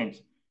our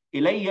parents.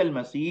 Ilayya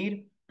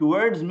al-masir,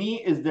 towards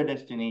me is the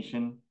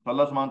destination.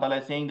 Allah subhanahu wa ta'ala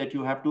is saying that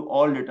you have to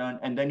all return,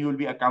 and then you will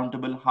be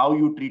accountable how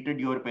you treated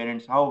your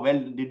parents, how well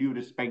did you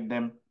respect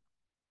them.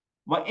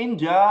 وَإِنْ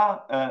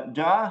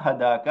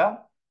جَاهَدَاكَ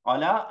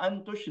عَلَىٰ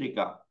أَن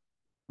تُشْرِكَ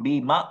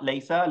بِمَا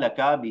لَيْسَ لَكَ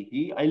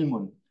بِهِ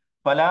عِلْمٌ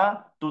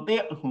فَلَا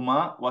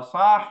تُطِعْهُمَا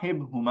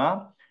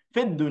وَصَاحِبْهُمَا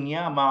فِي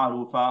الدُّنْيَا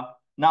مَعْرُوفًا.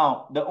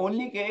 Now, the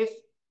only case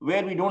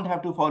where we don't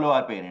have to follow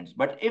our parents,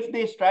 but if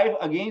they strive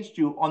against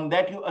you on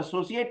that you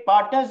associate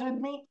partners with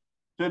me,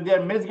 so if they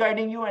are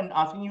misguiding you and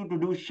asking you to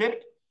do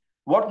shirk,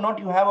 what not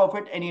you have of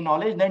it any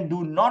knowledge, then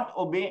do not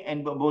obey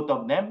and both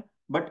of them,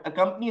 but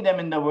accompany them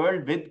in the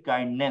world with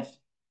kindness.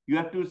 You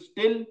have to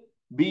still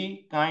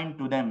be kind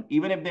to them,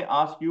 even if they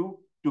ask you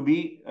to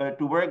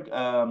work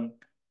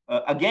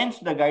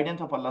against the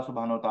guidance of Allah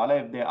subhanahu wa ta'ala.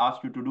 If they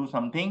ask you to do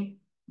something,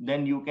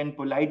 then you can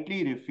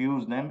politely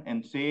refuse them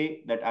and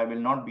say that I will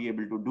not be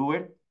able to do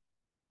it.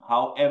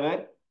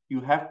 However,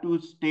 you have to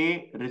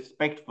stay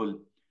respectful.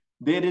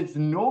 There is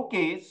no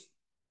case,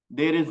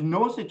 there is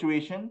no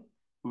situation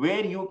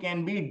where you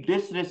can be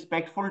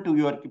disrespectful to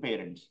your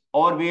parents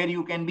or where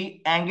you can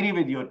be angry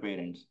with your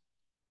parents.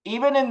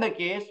 Even in the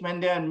case when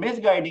they are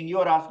misguiding you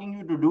or asking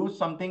you to do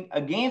something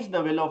against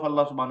the will of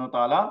Allah subhanahu wa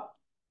ta'ala,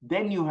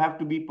 then you have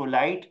to be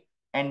polite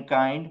and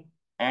kind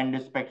and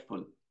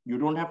respectful. You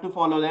don't have to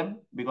follow them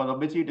because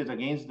obviously it is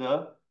against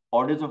the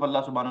orders of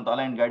Allah subhanahu wa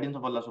ta'ala and guidance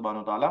of Allah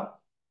subhanahu wa ta'ala,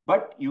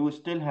 but you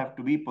still have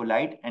to be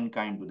polite and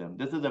kind to them.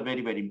 This is a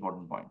very, very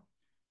important point.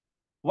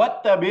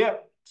 وَاتَّبِعْ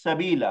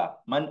سَبِيلَ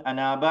مَنْ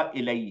أَنَابَ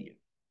إِلَيَّ.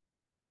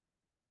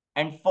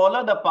 And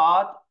follow the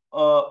path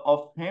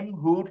of him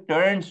who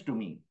turns to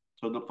me.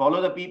 So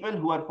follow the people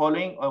who are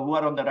following or who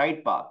are on the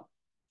right path.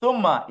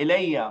 ثُمَّ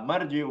إِلَيَّ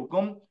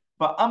مَرْجِعُكُمْ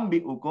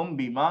فَأَنْبِئُكُمْ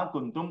بِمَا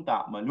كُنْتُمْ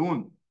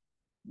تَعْمَلُونَ.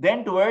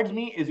 Then towards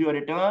me is your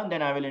return,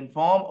 then I will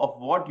inform of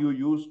what you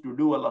used to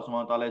do. Allah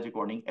subhanahu wa ta'ala is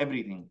recording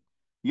everything.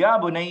 Ya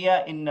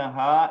bunayya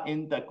innaha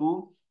in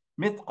taku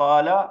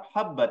mithqala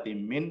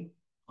habbatin min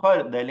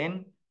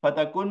khardalin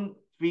fatakun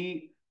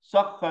fi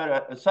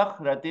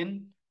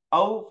sakhratin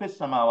aw fis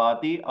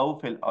samawati aw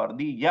fil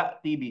ardi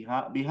ya'ti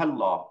biha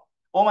Allah.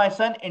 O my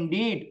son,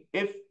 indeed,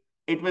 if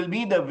it will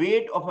be the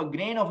weight of a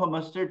grain of a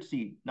mustard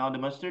seed. Now the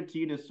mustard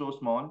seed is so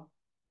small.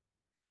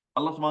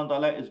 Allah subhanahu wa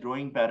ta'ala is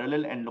drawing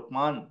parallel, and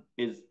Luqman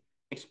is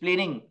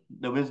explaining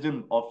the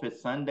wisdom of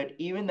his son that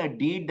even a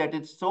deed that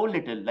is so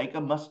little, like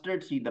a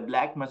mustard seed, the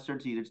black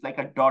mustard seed, it's like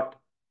a dot,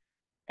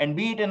 and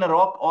be it in a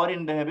rock or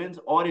in the heavens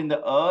or in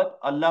the earth,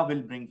 Allah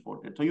will bring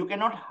forth it. So you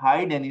cannot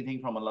hide anything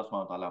from Allah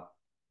subhanahu wa ta'ala.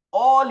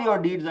 All your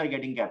deeds are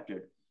getting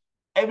captured.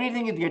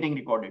 Everything is getting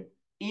recorded.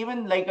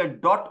 Even like a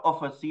dot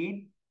of a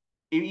seed,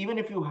 even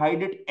if you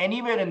hide it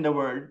anywhere in the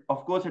world,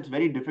 of course, it's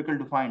very difficult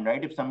to find,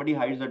 right? If somebody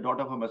hides a dot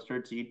of a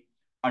mustard seed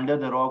under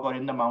the rock or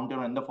in the mountain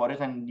or in the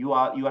forest, and you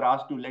are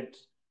asked to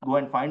let's go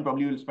and find,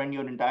 probably you will spend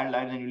your entire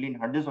lives and you'll in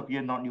hundreds of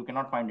years, you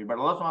cannot find it. But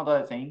Allah subhanahu wa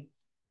ta'ala is saying,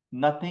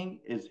 nothing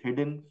is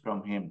hidden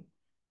from him.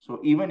 So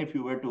even if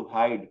you were to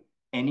hide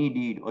any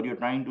deed or you're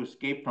trying to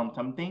escape from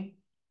something,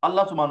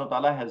 Allah subhanahu wa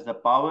ta'ala has the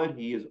power.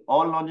 He is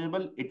all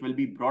knowledgeable. It will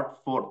be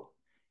brought forth.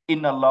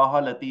 Inna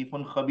Allaha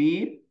latifun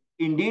khabir.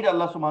 Indeed,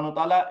 Allah subhanahu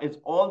wa ta'ala is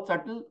all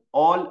subtle,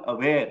 all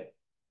aware.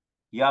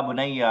 Ya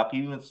bunayya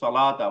aqim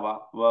as-salata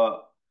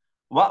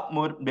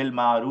wa'mur bil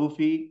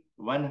ma'rufi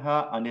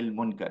wanha anil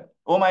munkar.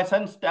 Oh my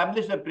son,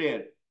 establish the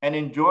prayer and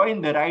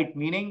enjoin the right,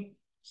 meaning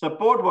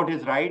support what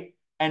is right,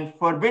 and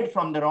forbid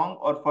from the wrong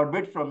or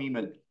forbid from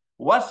evil.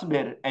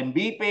 Wasbir, and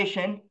be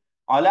patient,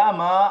 ala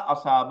ma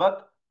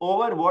asabak,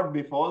 over what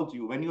befalls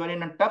you. When you are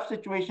in a tough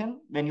situation,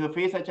 when you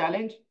face a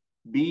challenge,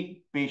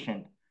 be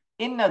patient.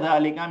 Inna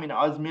dhalika min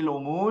azmil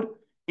umur.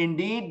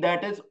 Indeed,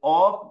 that is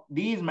of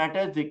these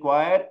matters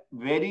require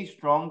very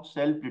strong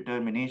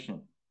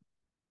self-determination.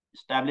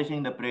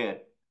 Establishing the prayer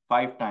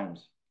 5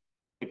 times.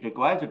 It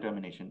requires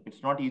determination.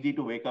 It's not easy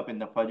to wake up in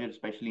the Fajr,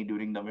 especially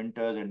during the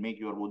winters, and make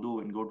your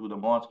wudu and go to the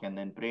mosque and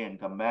then pray and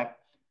come back.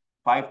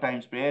 5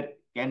 times prayer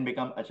can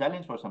become a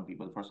challenge for some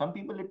people. For some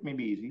people, it may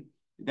be easy.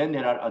 Then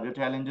there are other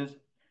challenges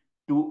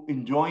to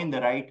enjoin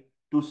the right,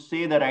 to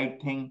say the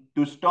right thing,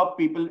 to stop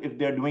people if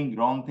they're doing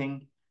wrong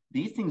thing.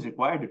 These things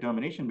require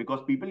determination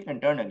because people can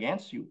turn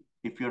against you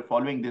if you're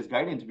following this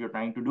guidance, if you're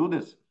trying to do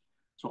this.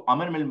 So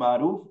Amr bil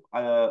Maruf,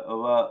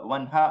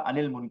 Wanha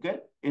Anil Munkar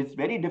is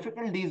very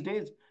difficult these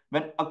days.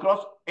 When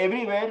across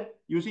everywhere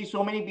you see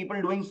so many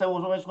people doing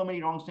so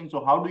many wrong things.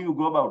 So how do you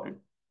go about it?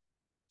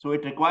 So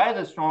it requires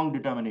a strong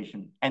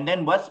determination. And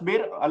then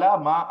wasbir ala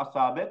ma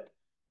asabet,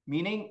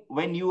 meaning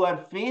when you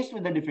are faced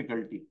with a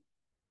difficulty,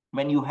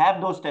 when you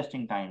have those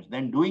testing times,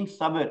 then doing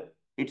sabr,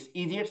 it's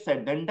easier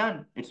said than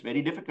done. It's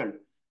very difficult.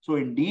 So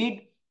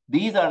indeed,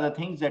 these are the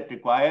things that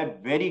require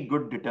very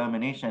good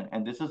determination.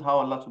 And this is how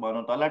Allah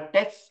subhanahu wa ta'ala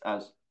tests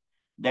us,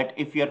 that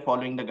if we are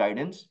following the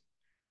guidance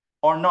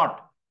or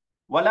not.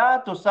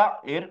 وَلَا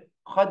تُسَعِّرْ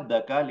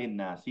خَدَّكَ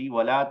لِلنَّاسِ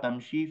وَلَا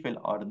تَمْشِي فِي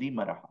الْأَرْضِ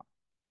مَرَحًا.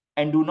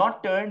 And do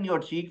not turn your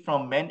cheek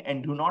from men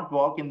and do not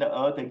walk in the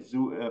earth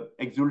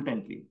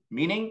exultantly.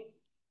 Meaning,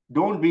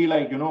 don't be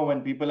like,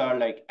 when people are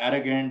like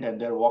arrogant and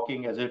they're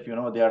walking as if,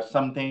 they are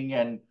something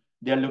and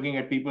they're looking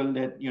at people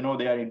that,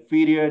 they are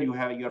inferior.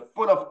 You're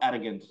full of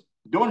arrogance.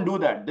 Don't do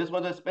that. This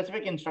was a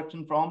specific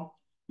instruction from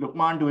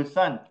Luqman to his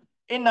son.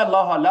 Inna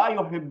Allah la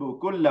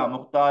yuhibbu kulla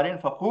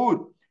mukhtarin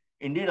fakhur.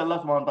 Indeed, Allah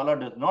subhanahu wa ta'ala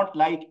does not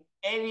like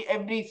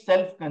every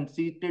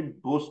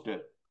self-conceited boaster.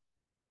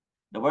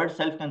 The word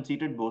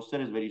self-conceited boaster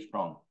is very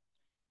strong.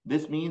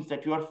 This means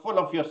that you are full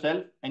of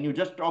yourself and you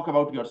just talk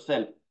about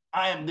yourself.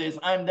 I am this,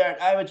 I am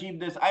that, I've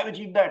achieved this, I've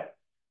achieved that.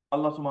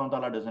 Allah subhanahu wa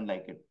ta'ala doesn't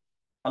like it.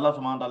 Allah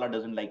subhanahu wa ta'ala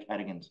doesn't like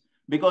arrogance.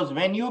 Because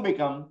when you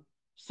become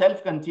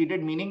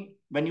self-conceited, meaning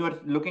when you are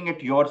looking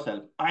at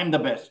yourself, I'm the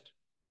best,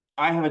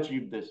 I have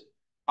achieved this,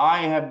 I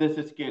have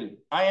this skill,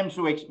 I am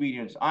so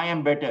experienced, I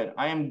am better,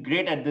 I am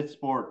great at this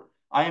sport,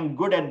 I am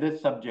good at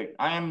this subject,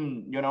 I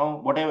am,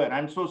 whatever,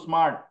 I'm so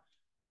smart.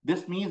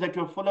 This means that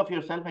you're full of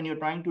yourself and you're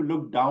trying to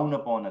look down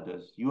upon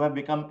others. You have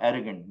become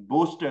arrogant.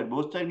 Boaster.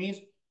 Boaster means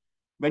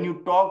when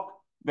you talk,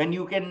 when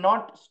you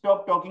cannot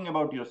stop talking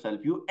about yourself,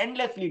 you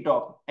endlessly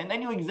talk and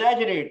then you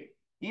exaggerate.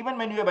 Even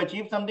when you have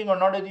achieved something or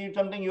not achieved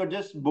something, you're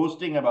just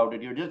boasting about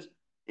it. You're just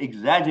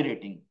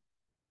exaggerating.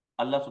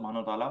 Allah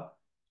subhanahu wa ta'ala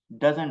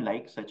doesn't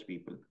like such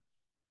people.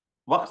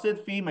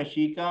 Waqsid fi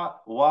mashika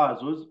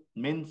wa'azuz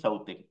min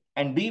sautik.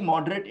 And be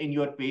moderate in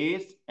your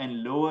pace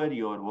and lower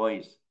your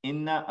voice.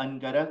 Inna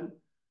ankaral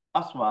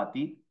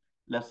aswati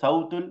la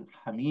sautul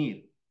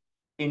hamir.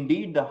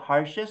 Indeed, the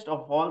harshest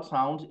of all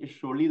sounds is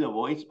surely the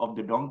voice of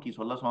the donkey.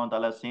 So Allah subhanahu wa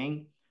ta'ala is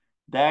saying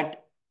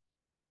that,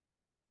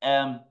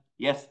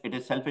 yes, it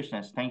is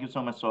selfishness. Thank you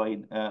so much,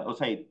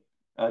 Usaid.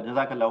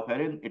 Jazakallahu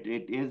khairan.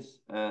 It is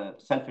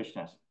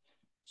selfishness.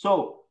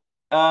 So,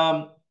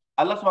 Allah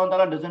subhanahu wa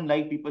ta'ala doesn't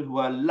like people who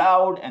are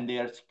loud and they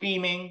are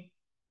screaming.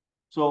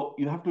 So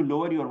you have to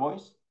lower your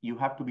voice. You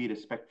have to be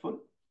respectful.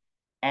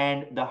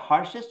 And the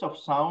harshest of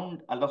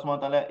sound, Allah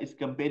subhanahu wa ta'ala is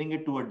comparing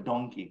it to a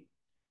donkey.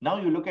 Now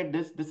you look at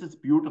this, this is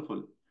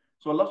beautiful.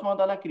 So Allah subhanahu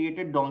wa ta'ala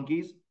created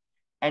donkeys,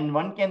 and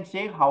one can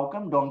say, how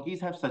come donkeys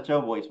have such a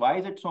voice? Why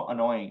is it so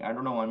annoying? I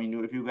don't know. I mean,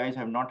 if you guys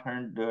have not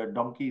heard the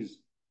donkey's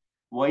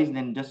voice,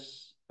 then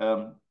just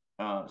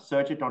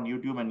search it on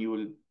YouTube and you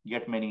will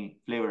get many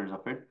flavors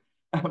of it.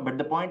 But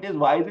the point is,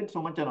 why is it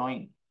so much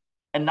annoying?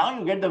 And now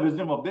you get the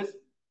wisdom of this,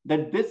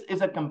 that this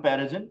is a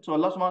comparison. So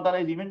Allah subhanahu wa ta'ala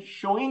is even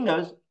showing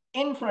us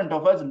in front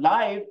of us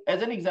live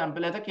as an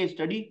example, as a case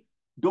study.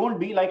 Don't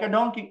be like a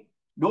donkey.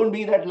 Don't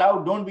be that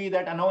loud. Don't be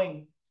that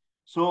annoying.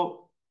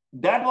 So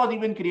that was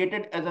even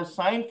created as a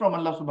sign from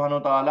Allah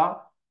subhanahu wa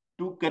ta'ala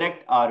to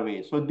correct our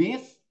way. So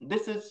this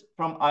is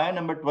from ayah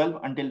number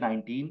 12 until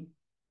 19,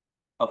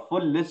 a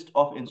full list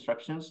of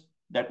instructions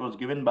that was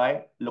given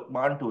by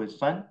Luqman to his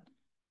son.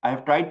 I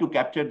have tried to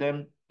capture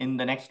them in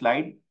the next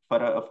slide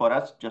for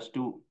us just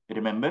to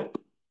remember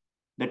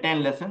the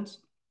 10 lessons.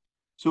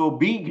 So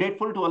be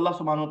grateful to Allah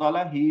subhanahu wa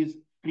ta'ala. He is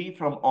free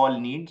from all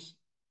needs.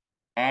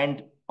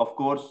 And of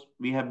course,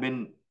 we have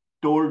been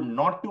told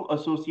not to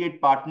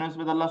associate partners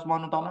with Allah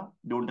subhanahu wa ta'ala.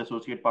 Don't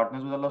associate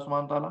partners with Allah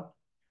subhanahu wa ta'ala.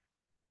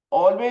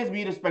 Always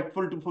be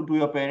respectful to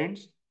your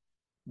parents.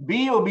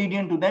 Be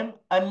obedient to them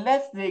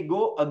unless they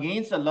go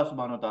against Allah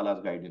subhanahu wa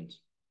ta'ala's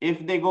guidance.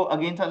 If they go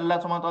against Allah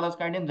subhanahu wa ta'ala's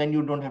guidance, then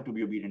you don't have to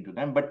be obedient to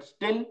them. But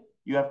still,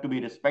 you have to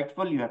be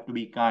respectful. You have to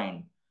be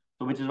kind.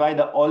 So which is why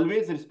the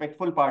always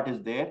respectful part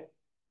is there.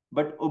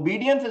 But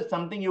obedience is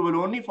something you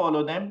will only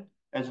follow them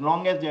as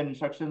long as their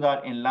instructions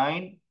are in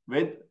line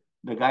with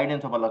the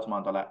guidance of Allah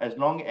SWT. As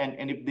long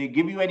and if they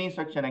give you any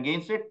instruction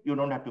against it, you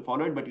don't have to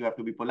follow it, but you have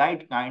to be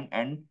polite, kind,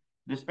 and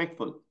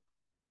respectful.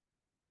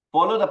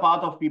 Follow the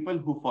path of people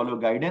who follow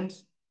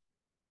guidance.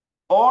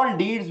 All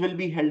deeds will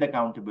be held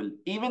accountable,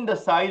 even the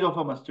size of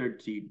a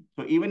mustard seed.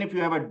 So even if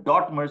you have a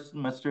dot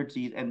mustard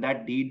seed and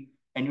that deed,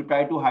 and you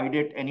try to hide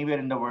it anywhere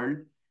in the world,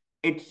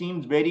 it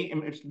seems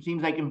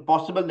like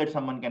impossible that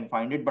someone can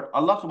find it. But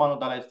Allah subhanahu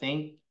wa ta'ala is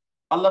saying,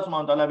 Allah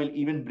subhanahu wa ta'ala will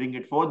even bring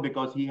it forth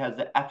because He has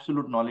the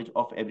absolute knowledge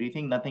of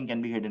everything. Nothing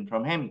can be hidden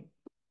from Him.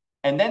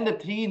 And then the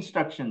three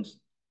instructions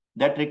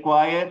that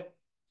require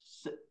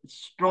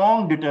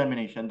strong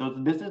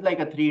determination. This is like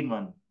a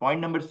 3-in-1.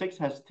 Point number 6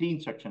 has 3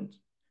 instructions.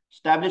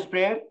 Establish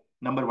prayer,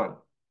 number 1.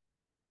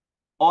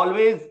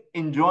 Always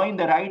enjoin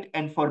the right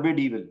and forbid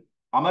evil.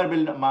 Amar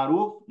bil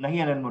maroof, nahi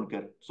anil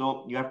munkar.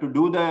 So you have to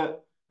do the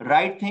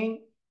right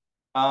thing,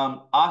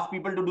 ask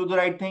people to do the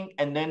right thing,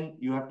 and then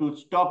you have to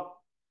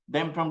stop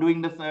them from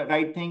doing the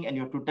right thing, and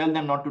you have to tell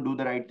them not to do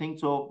the right thing,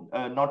 so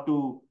not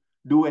to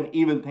do an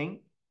evil thing.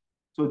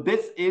 So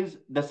this is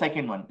the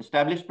second one.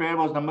 Established prayer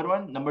was number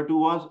 1. Number 2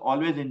 was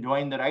always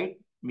enjoin the right,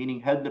 meaning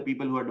help the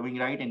people who are doing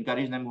right,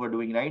 encourage them who are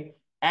doing right,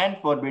 and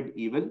forbid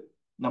evil.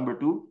 Number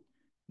 2.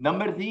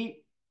 Number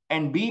 3,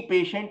 and be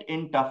patient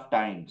in tough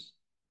times.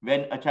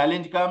 When a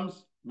challenge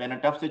comes, when a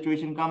tough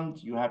situation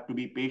comes, you have to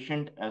be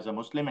patient as a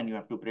Muslim, and you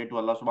have to pray to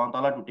Allah subhanahu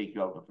wa ta'ala to take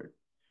you out of it.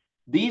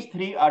 These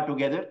 3 are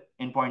together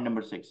in point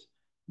number 6.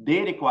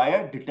 They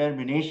require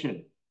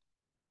determination.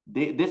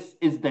 This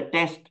is the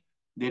test.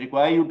 They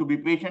require you to be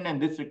patient,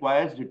 and this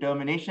requires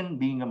determination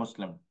being a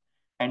Muslim.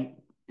 And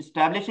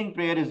establishing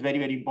prayer is very,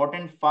 very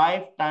important.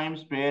 5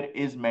 times prayer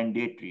is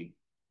mandatory.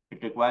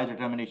 It requires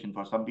determination.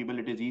 For some people,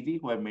 it is easy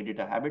who have made it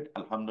a habit.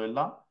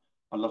 Alhamdulillah.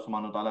 Allah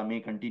subhanahu wa ta'ala may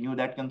continue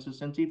that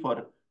consistency.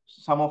 For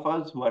some of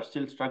us who are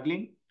still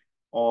struggling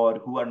or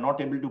who are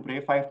not able to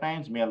pray 5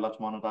 times, may Allah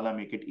subhanahu wa ta'ala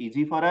make it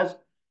easy for us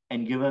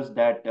and give us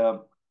that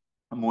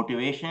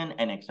motivation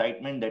and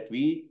excitement that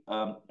we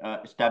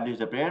establish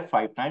the prayer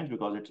 5 times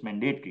because it's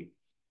mandatory.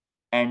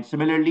 And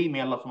similarly,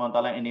 may Allah subhanahu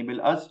wa ta'ala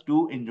enable us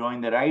to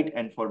enjoin the right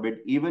and forbid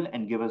evil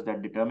and give us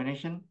that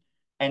determination.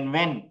 And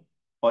when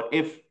or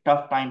if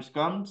tough times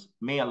comes,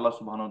 may Allah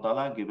subhanahu wa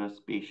ta'ala give us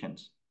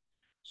patience.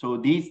 So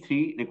these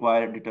 3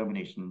 require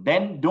determination.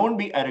 Then don't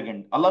be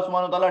arrogant. Allah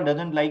subhanahu wa ta'ala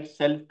doesn't like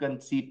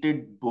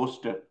self-conceited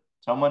boaster,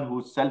 someone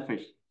who's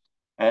selfish,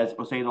 as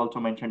Usaid also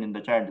mentioned in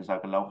the chat.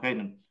 Jazakallahu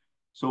khairan.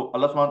 So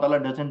Allah subhanahu wa ta'ala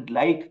doesn't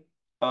like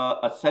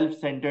a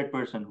self-centered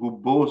person who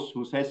boasts,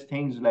 who says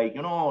things like,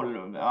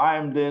 I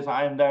am this,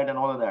 I am that, and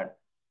all of that.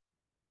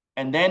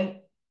 And then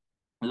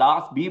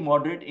last, be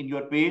moderate in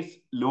your pace,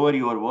 lower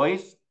your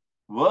voice.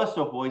 Worst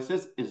of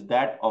voices is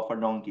that of a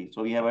donkey.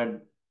 So we have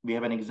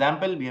an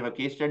example, we have a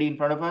case study in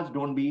front of us.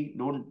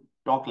 Don't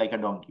talk like a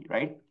donkey,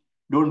 right?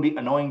 Don't be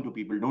annoying to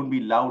people. Don't be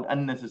loud,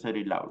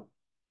 unnecessarily loud.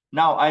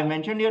 Now, I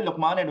mentioned here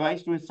Luqman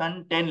advised to his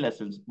son 10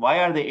 lessons. Why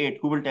are they 8?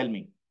 Who will tell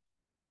me?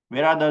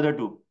 Where are the other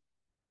 2?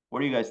 What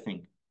do you guys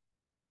think?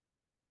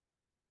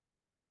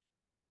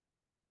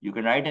 You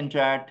can write in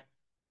chat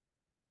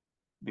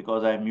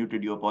because I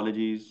muted you.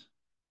 Apologies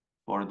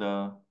for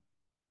the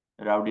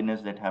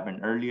rowdiness that happened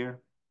earlier.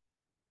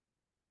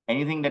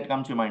 Anything that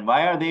comes to mind.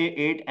 Why are they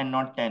 8 and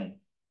not 10?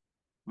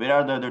 Where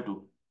are the other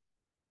 2?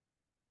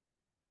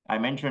 I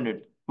mentioned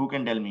it. Who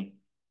can tell me?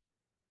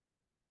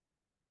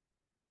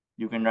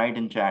 You can write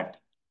in chat.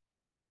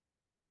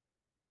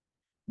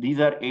 These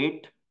are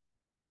 8.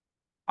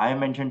 I have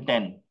mentioned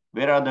 10.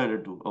 Where are the other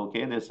 2?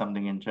 Okay, there's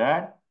something in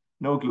chat.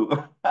 No clue.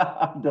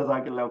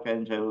 Jazakallah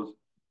khairan, Shahroz.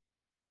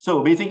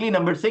 So basically,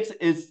 number 6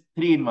 is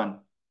 3-in-1.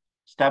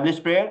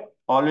 Establish prayer,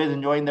 always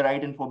enjoin the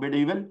right and forbid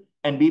evil,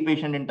 and be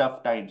patient in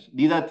tough times.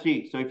 These are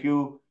 3. So if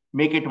you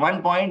make it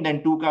 1 point,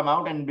 then 2 come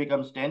out and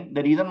becomes 10.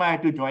 The reason why I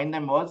had to join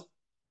them was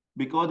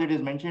because it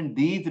is mentioned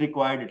these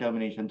require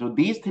determination. So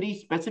these 3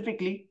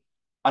 specifically,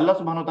 Allah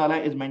subhanahu wa ta'ala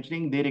is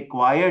mentioning they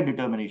require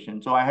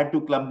determination. So I had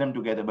to club them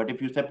together. But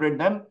if you separate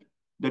them,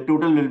 the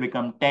total will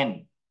become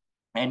 10.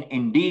 And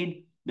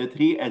indeed, the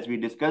 3, as we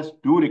discussed,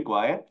 do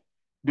require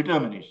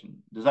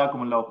determination.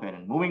 Jazakumullahu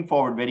khairan. Moving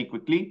forward very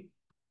quickly.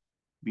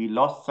 We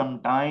lost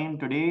some time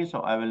today,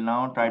 so I will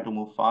now try to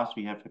move fast.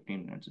 We have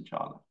 15 minutes,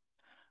 inshallah.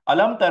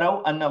 Alam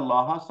taraw anna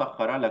Allah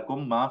sakhara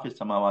lakum ma fi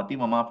samawati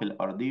wa ma fil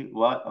ardi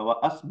wa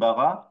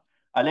asbagha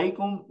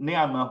alaykum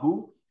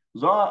ni'amahu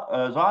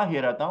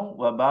zahiratan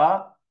wa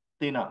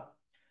batina.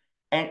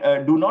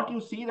 And do not you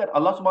see that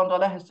Allah subhanahu wa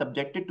ta'ala has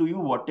subjected to you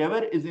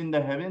whatever is in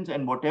the heavens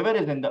and whatever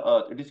is in the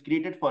earth. It is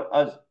created for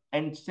us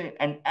and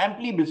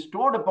amply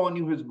bestowed upon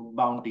you His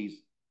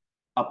bounties,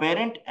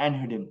 apparent and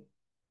hidden.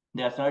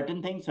 There are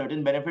certain things,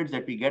 certain benefits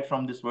that we get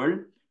from this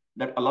world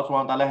that Allah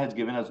subhanahu wa ta'ala has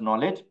given us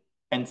knowledge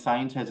and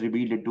science has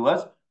revealed it to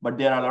us. But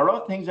there are a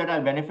lot of things that are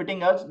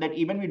benefiting us that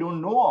even we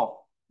don't know of.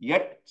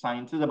 Yet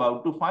science is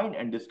about to find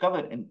and discover,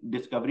 and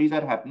discoveries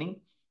are happening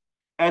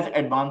as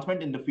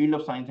advancement in the field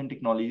of science and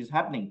technology is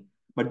happening.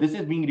 But this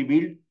is being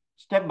revealed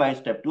step by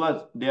step to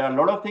us. There are a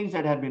lot of things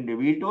that have been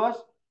revealed to us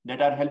that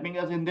are helping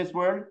us in this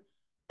world,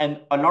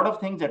 and a lot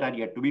of things that are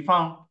yet to be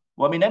found.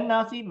 وَمِنَ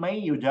النَّاسِ مَن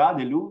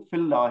يُجَادِلُ فِي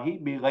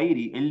اللَّهِ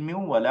بِغَيْرِ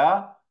عِلْمٍ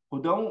وَلَا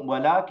هُدًى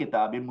وَلَا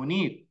كِتَابٍ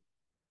مُنِيرٍ.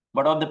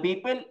 But of the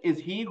people is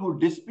he who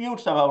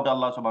disputes about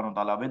Allah subhanahu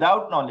wa ta'ala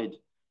without knowledge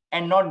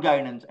and not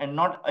guidance and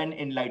not an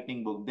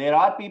enlightening book. There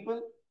are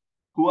people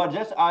who are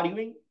just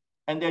arguing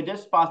and they're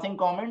just passing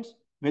comments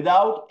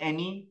without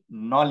any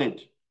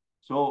knowledge.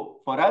 So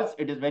for us,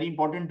 it is very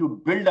important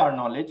to build our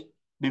knowledge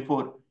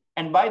before.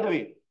 And by the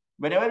way,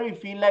 whenever we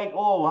feel like,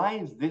 oh, why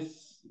is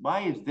this?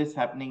 Why is this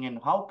happening? And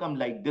how come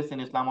like this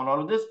in Islam or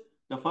all of this?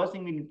 The first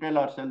thing we need to tell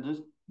ourselves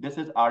is this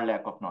is our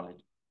lack of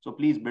knowledge. So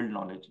please build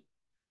knowledge.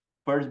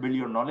 First build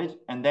your knowledge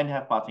and then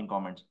have passing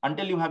comments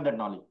until you have that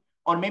knowledge.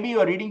 Or maybe you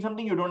are reading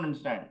something you don't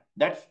understand.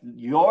 That's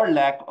your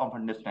lack of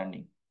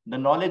understanding. The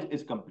knowledge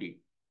is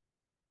complete.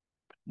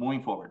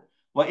 Moving forward.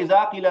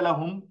 وَإِذَا قِيلَ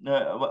لَهُمُ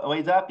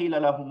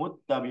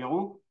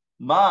اتَّبِعُوا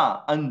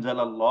مَا أَنزَلَ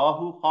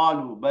اللَّهُ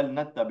قَالُوا بَلْ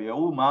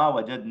نَتَّبِعُوا مَا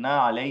وَجَدْنَا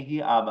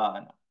عَلَيْهِ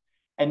آبَاءَنَا.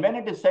 And when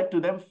it is said to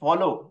them,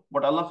 follow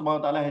what Allah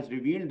subhanahu wa ta'ala has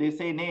revealed, they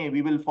say, nay,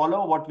 we will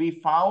follow what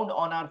we found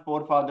on our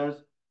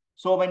forefathers.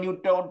 So when you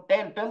tell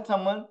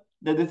someone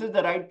that this is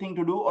the right thing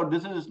to do or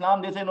this is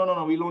Islam, they say,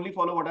 no, we'll only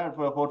follow what our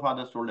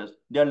forefathers told us.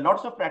 There are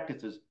lots of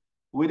practices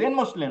within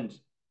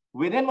Muslims,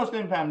 within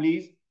Muslim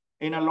families,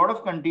 in a lot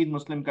of countries,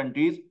 Muslim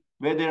countries,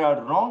 where there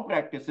are wrong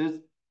practices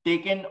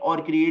taken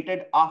or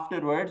created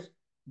afterwards.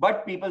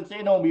 But people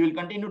say, no, we will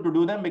continue to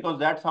do them because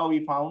that's how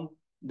we found,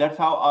 that's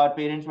how our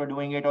parents were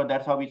doing it, or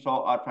that's how we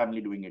saw our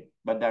family doing it.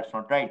 But that's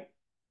not right.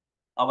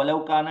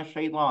 أَوَلَوْ كَانَ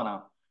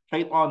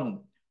الشَّيْطَانُ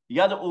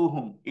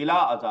يَدْعُوهُمْ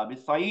إِلَىٰ عَذَابِ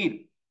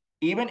السَّعِيرِ.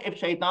 Even if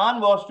shaitan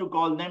was to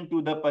call them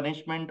to the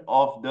punishment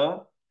of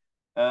the,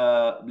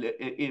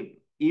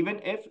 even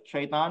if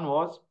shaitan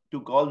was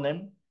to call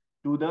them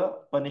to the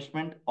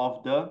punishment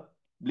of the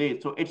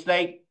blaze. So it's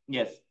like,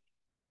 yes.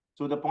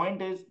 So the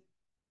point is,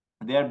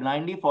 they are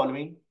blindly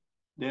following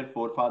their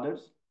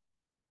forefathers.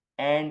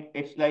 And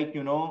it's like,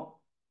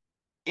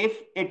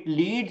 if it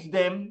leads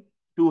them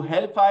to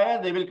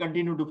hellfire, they will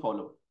continue to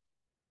follow.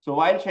 So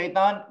while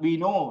shaitan, we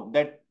know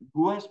that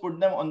who has put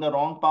them on the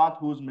wrong path,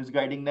 who's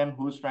misguiding them,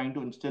 who's trying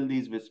to instill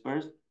these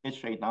whispers is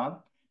shaitan.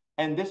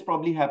 And this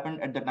probably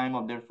happened at the time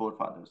of their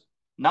forefathers.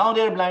 Now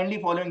they're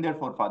blindly following their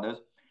forefathers.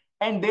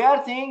 And they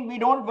are saying, we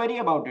don't worry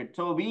about it.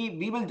 So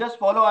we will just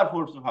follow our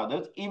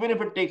forefathers, even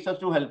if it takes us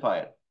to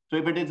hellfire. So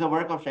if it is the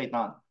work of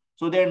shaitan.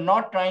 So they're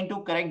not trying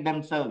to correct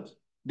themselves.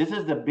 This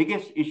is the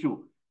biggest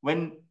issue.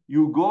 When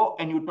you go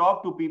and you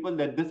talk to people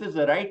that this is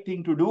the right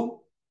thing to do,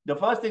 the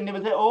first thing they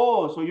will say,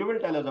 oh, so you will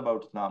tell us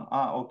about Islam.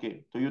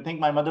 Okay. So you think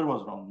my mother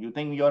was wrong. You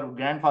think your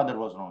grandfather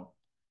was wrong.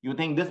 You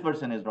think this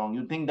person is wrong.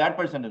 You think that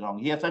person is wrong.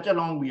 He has such a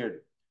long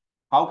beard.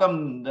 How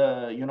come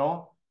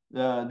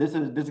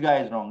this guy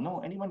is wrong? No,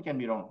 anyone can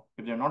be wrong.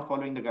 If they're not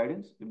following the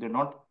guidance,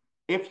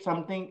 if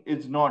something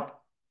is not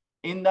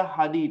in the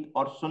hadith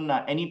or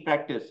sunnah, any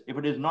practice, if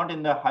it is not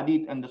in the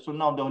hadith and the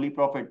sunnah of the Holy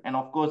Prophet, and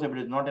of course, if it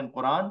is not in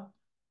Quran,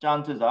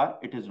 chances are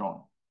it is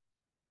wrong.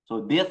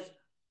 So this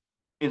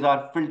is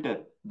our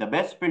filter, the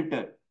best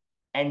filter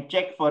and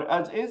check for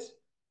us is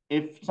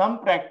if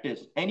some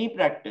practice, any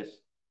practice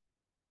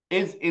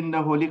is in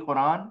the Holy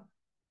Quran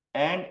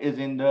and is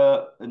in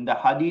the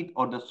hadith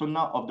or the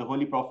sunnah of the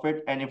Holy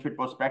Prophet, and if it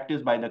was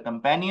practiced by the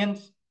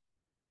companions,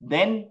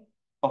 then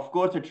of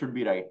course it should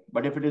be right.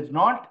 But if it is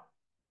not,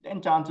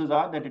 then chances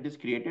are that it is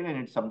created and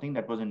it's something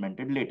that was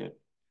invented later.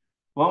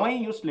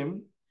 وَمَن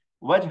يُسْلِمْ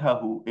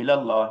وَجْهَهُ إِلَى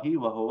اللَّهِ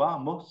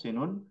وَهُوَ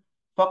مُحْسِنٌ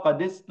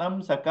فَقَدِ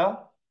اسْتَمْسَكَ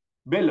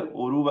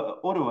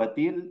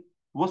بِالْعُرْوَةِ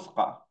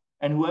الْوُثْقَى.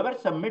 And whoever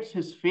submits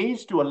his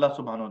face to Allah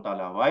subhanahu wa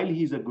ta'ala while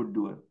he is a good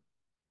doer,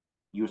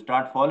 you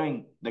start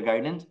following the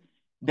guidance,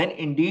 then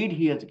indeed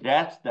he has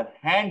grasped the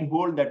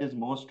handhold that is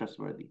most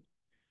trustworthy.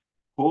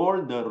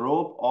 Hold the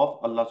rope of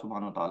Allah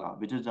subhanahu wa ta'ala,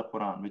 which is the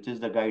Quran, which is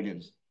the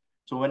guidance.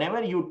 So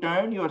whenever you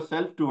turn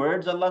yourself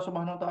towards Allah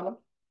subhanahu wa ta'ala,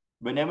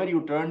 whenever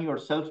you turn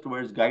yourself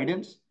towards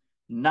guidance,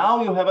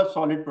 now you have a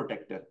solid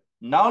protector.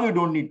 Now you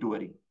don't need to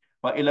worry.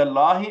 وَإِلَى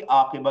اللَّهِ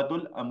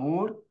عَاقِبَةُ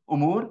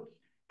الْأُمُورِ.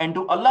 And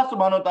to Allah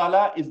subhanahu wa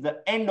ta'ala is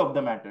the end of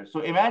the matter.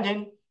 So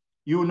imagine,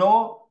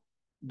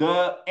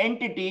 the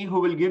entity who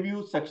will give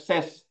you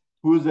success,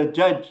 who is a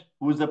judge,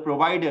 who is a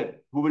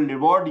provider, who will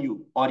reward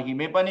you, or he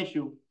may punish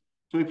you.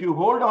 So if you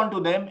hold on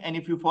to them and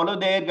if you follow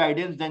their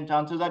guidance, then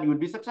chances are you will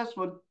be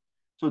successful.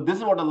 So this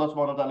is what Allah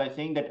subhanahu wa ta'ala is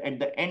saying, that at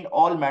the end,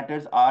 all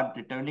matters are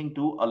returning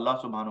to Allah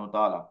subhanahu wa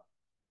ta'ala.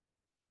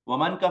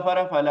 وَمَنْ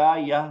كَفَرَ فَلَا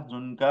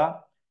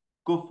يَحْزُنْكَ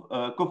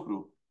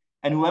كُفْرُ.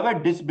 And whoever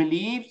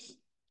disbelieves,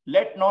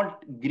 let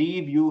not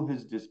grieve you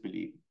his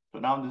disbelief. So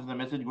now this is a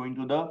message going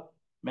to the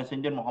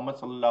Messenger Muhammad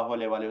sallallahu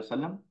alaihi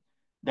wasallam,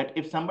 that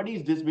if somebody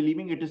is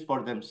disbelieving, it is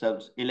for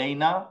themselves.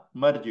 إِلَيْنَا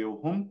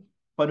مَرْجِعُهُمْ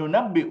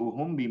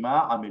فَنُنَبِّئُهُمْ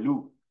بِمَا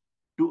عَمِلُوا.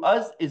 To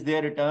us is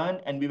their return,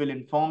 and we will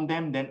inform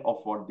them then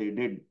of what they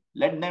did.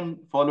 Let them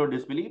follow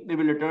disbelief. They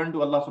will return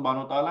to Allah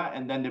subhanahu wa ta'ala,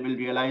 and then they will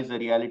realize the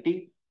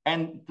reality,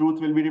 and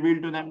truth will be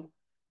revealed to them.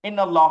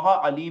 Inna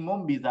Allaha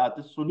alimun bizat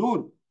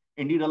sudur.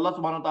 Indeed, Allah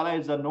subhanahu wa ta'ala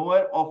is a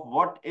knower of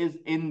what is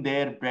in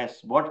their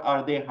breasts. What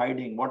are they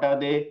hiding? What are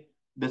they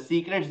The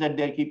secrets that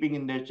they're keeping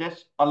in their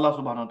chest, Allah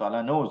subhanahu wa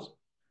ta'ala knows.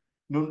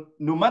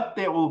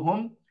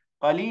 نُمَتِّعُهُمْ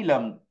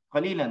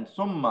قَلِيلًا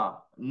ثُمَّ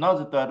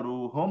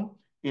نَضْطَرُّهُمْ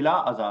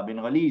إِلَىٰ عَذَابٍ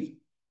غَلِيظٍ.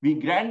 We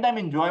grant them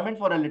enjoyment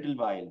for a little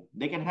while.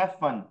 They can have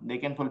fun. They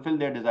can fulfill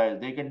their desires.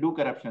 They can do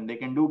corruption. They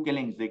can do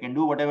killings. They can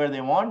do whatever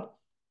they want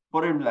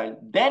for a little while.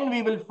 Then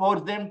we will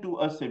force them to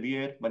a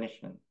severe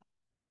punishment.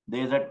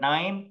 There is a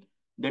time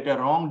that a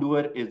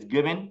wrongdoer is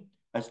given,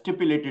 a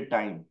stipulated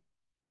time,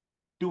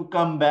 to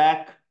come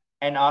back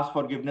and ask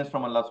forgiveness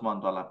from Allah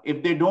subhanahu wa ta'ala.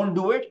 If they don't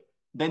do it,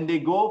 then they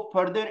go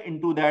further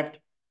into that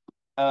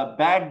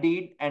bad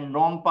deed and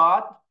wrong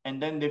path, and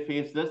then they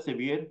face the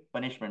severe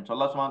punishment. So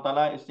Allah subhanahu wa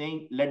ta'ala is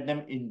saying, let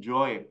them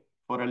enjoy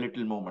for a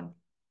little moment.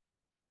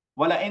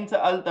 وَلَئِنْ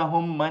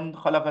سَأَلْتَهُمْ مَنْ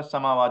خَلَقَ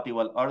السَّمَاوَاتِ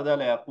وَالْأَرْضَ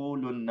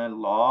لَيَقُولُنَّ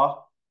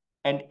اللَّهُ.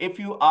 And if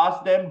you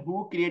ask them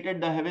who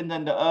created the heavens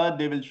and the earth,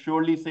 they will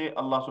surely say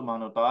Allah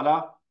subhanahu wa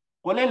ta'ala.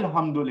 قُلِ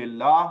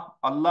Alhamdulillah.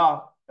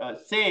 Allah,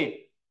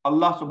 say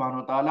Allah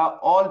subhanahu wa ta'ala,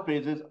 all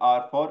praises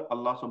are for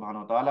Allah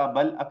subhanahu wa ta'ala.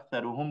 بَلْ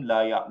أَكْثَرُهُمْ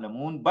لَا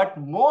يَعْلَمُونَ. But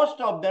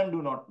most of them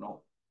do not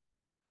know.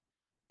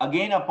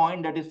 Again, a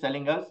point that is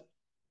telling us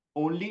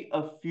only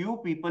a few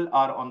people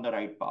are on the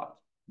right path.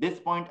 This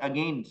point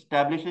again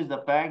establishes the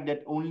fact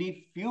that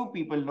only few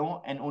people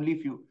know, and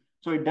only few.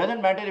 So it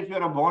doesn't matter if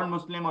you're a born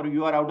Muslim or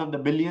you are out of the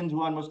billions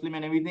who are Muslim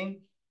and everything.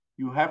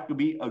 You have to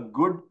be a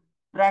good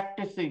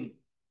practicing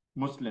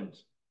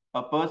Muslims.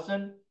 A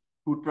person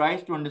who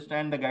tries to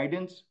understand the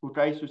guidance, who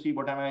tries to see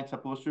what am I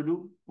supposed to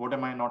do, what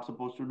am I not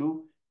supposed to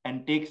do,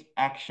 and takes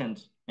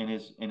actions in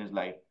his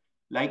life.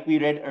 Like we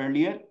read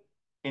earlier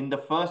in the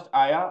first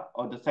ayah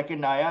or the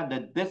second ayah,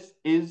 that this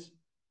is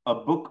a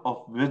book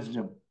of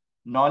wisdom,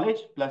 knowledge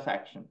plus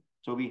action.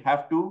 So we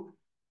have to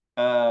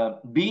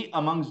be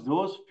amongst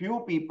those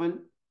few people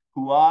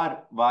who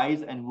are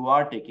wise and who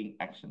are taking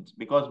actions,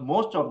 because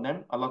most of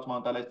them, Allah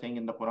subhanahu wa ta'ala is saying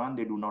in the Quran,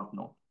 they do not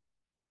know.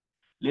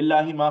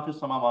 Lillahi ma fi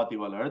samawati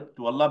wal earth.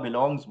 To Allah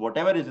belongs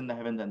whatever is in the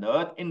heavens and the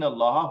earth. Inna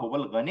Allah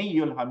huwal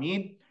ghaniyyul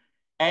hamid.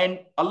 And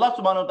Allah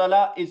subhanahu wa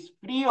ta'ala is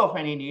free of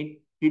any need.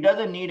 He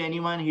doesn't need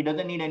anyone. He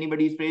doesn't need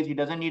anybody's praise. He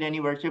doesn't need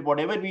any worship.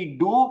 Whatever we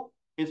do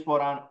is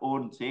for our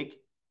own sake.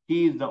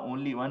 He is the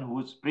only one who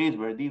is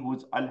praiseworthy, who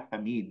is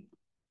Al-Hamid.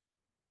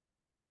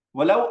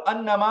 وَلَوْ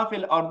أَنَّمَا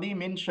فِي الْأَرْضِ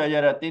مِنْ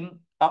شَجَرَةٍ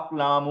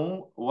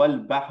أَقْلَامُ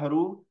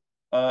وَالْبَحْرُ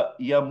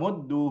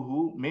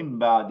يَمُدُّهُ مِنْ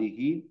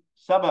بَعْدِهِ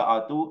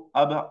سَبْعَةُ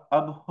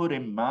أَبْحُرٍ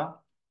مَا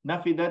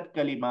نَفِدَتْ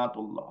كَلِمَاتُ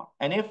اللَّهِ.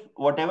 And if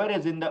whatever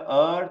is in the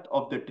earth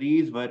of the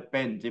trees were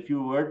pens, if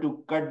you were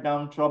to cut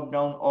down, chop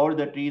down all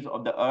the trees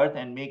of the earth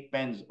and make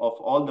pens of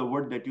all the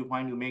wood that you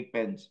find, you make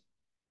pens.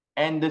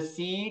 And the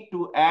sea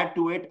to add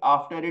to it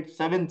after it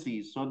 7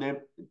 seas. So they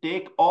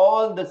take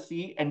all the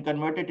sea and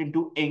convert it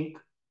into ink,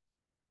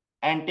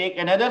 and take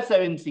another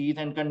 7 seas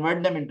and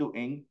convert them into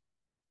ink.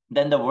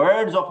 Then the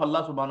words of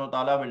Allah subhanahu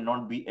wa ta'ala will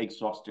not be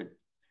exhausted.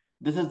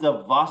 This is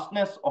the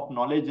vastness of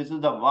knowledge. This is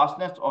the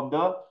vastness of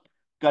the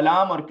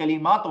kalam or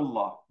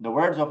kalimatullah, the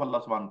words of Allah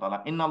subhanahu wa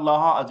ta'ala. Inna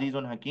Allaha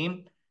azizun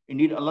hakim.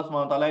 Indeed, Allah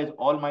subhanahu wa ta'ala is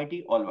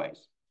almighty, all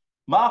wise.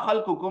 Ma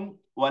khalqukum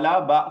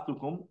wala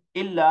ba'thukum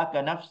illa ka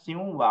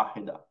nafsin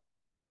wahida.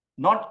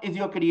 Not is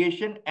your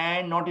creation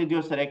and not is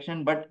your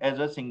selection, but as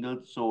a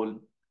single soul.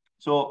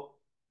 So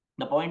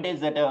the point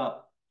is that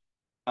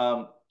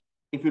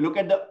if you look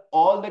at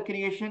all the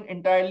creation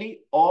entirely,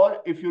 or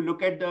if you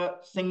look at the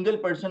single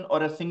person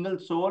or a single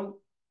soul,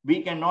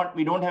 we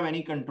don't have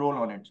any control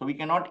on it. So we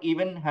cannot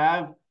even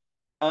have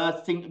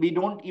we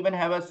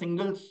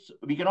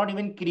cannot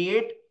even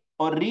create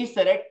or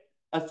resurrect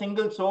a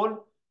single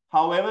soul.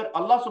 However,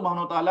 Allah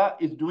subhanahu wa ta'ala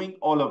is doing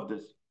all of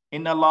this.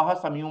 Inna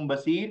Allaha samiyun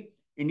basir.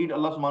 Indeed,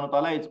 Allah subhanahu wa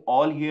ta'ala is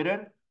all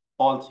hearer,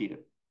 all seer.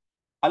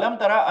 Alam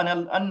tara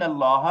anna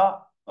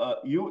Allaha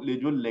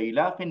yu'lijul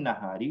layla fin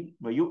nahari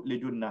wa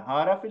yu'lijul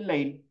nahara fil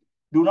layl.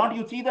 Do not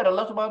you see that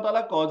Allah subhanahu wa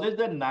ta'ala causes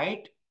the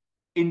night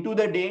into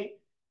the day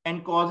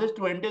and causes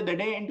to enter the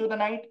day into the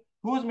night?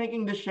 Who is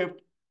making this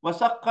shift?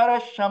 وَسَخَّرَ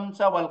الشَّمْسَ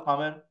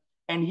وَالْقَمَرَ.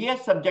 And he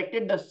has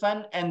subjected the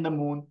sun and the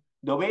moon,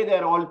 the way they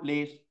are all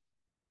placed.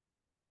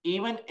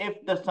 Even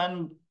if the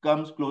sun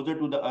comes closer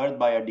to the earth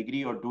by a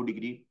degree or 2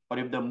 degrees, or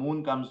if the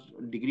moon comes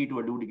degree to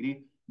a 2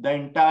 degree, the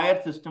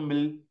entire system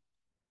will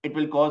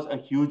cause a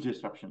huge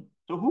disruption.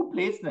 So who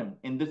placed them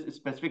in this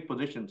specific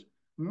positions?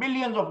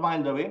 Millions of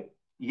miles away,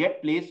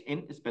 yet placed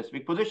in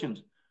specific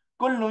positions.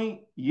 كُلٌّ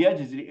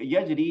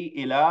يَجْرِي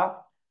إِلَىٰ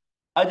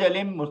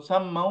أَجَلٍ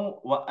مُسَمًّى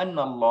وَأَنَّ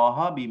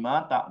اللَّهَ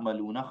بِمَا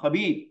تَعْمَلُونَ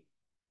خَبِيرٌ.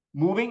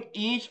 Moving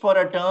each for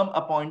a term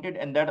appointed,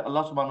 and that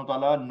Allah subhanahu wa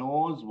ta'ala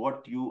knows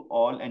what you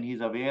all, and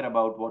He's aware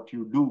about what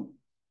you do.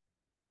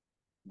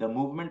 The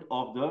movement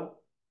of the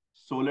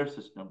solar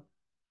system,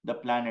 the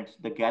planets,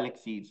 the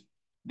galaxies,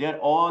 they're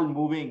all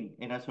moving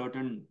in a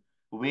certain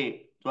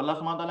way. So Allah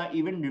subhanahu wa ta'ala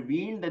even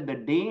revealed that the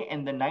day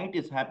and the night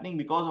is happening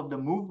because of the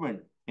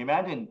movement.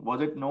 Imagine,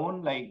 was it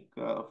known like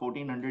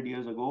 1400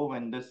 years ago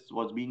when this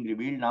was being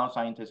revealed? Now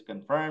science has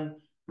confirmed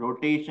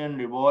rotation,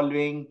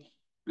 revolving,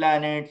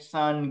 planets,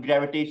 sun,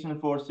 gravitational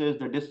forces,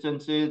 the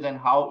distances, and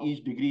how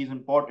each degree is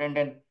important.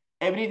 And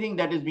Everything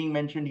that is being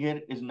mentioned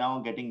here is now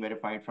getting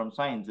verified from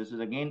science. This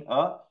is again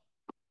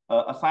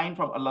a sign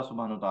from Allah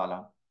subhanahu wa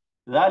ta'ala.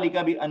 ذَلِكَ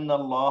بِأَنَّ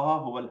اللَّهَ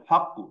هُوَ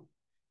الْحَقُّ.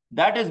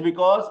 That is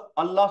because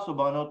Allah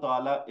subhanahu wa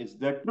ta'ala is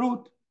the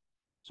truth.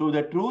 So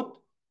the truth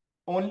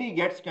only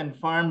gets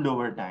confirmed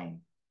over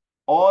time.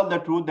 All the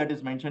truth that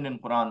is mentioned in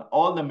Quran,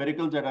 all the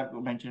miracles that are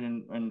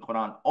mentioned in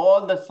Quran,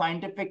 all the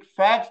scientific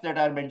facts that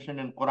are mentioned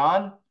in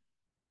Quran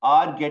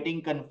are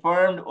getting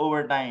confirmed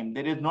over time.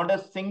 There is not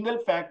a single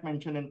fact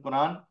mentioned in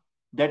Quran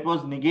that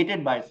was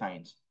negated by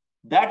science.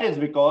 That is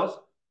because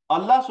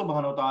Allah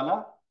subhanahu wa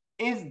ta'ala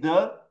is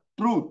the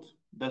truth.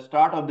 The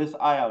start of this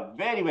ayah,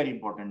 very, very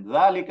important.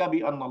 ذَلِكَ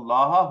بِأَنَّ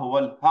اللَّهَ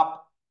هُوَ الْحَقُّ.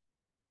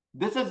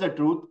 This is the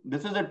truth.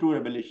 This is a true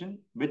revelation,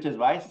 which is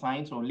why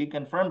science only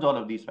confirms all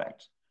of these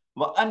facts.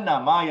 وَأَنَّ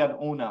مَا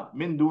يَدْعُونَ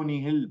مِن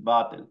دُونِهِ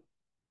الْبَاطِلِ.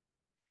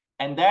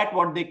 And that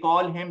what they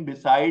call him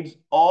besides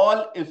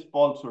all is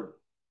falsehood.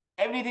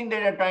 Everything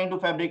they are trying to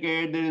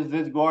fabricate, there is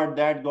this God,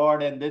 that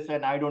God, and this,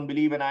 and I don't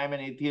believe, and I am an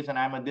atheist, and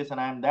I am a this,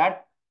 and I am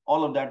that.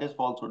 All of that is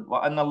falsehood.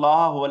 وَأَنَّ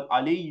اللَّهَ هُوَ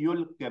الْعَلِيُّ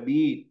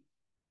الْكَبِيرُ.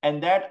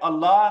 And that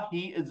Allah,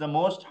 He is the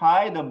most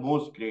high, the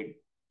most great.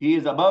 He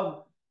is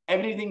above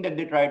everything that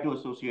they try to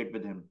associate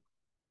with Him.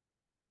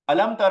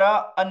 Alam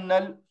tara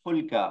annal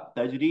fulka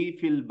tajri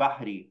fil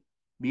bahri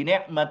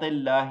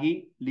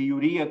bi'ni'matillahi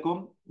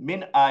liyuriyakum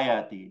min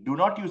ayati. Do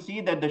not you see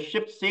that the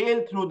ship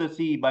sailed through the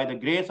sea by the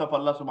grace of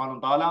Allah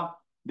subhanahu wa ta'ala,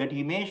 that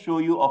He may show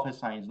you of His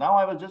signs. Now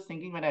I was just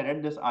thinking when I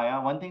read this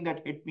ayah, one thing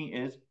that hit me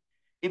is,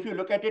 if you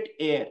look at it,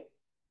 air,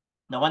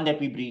 the one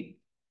that we breathe,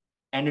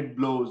 and it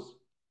blows,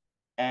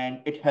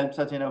 and it helps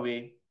us in a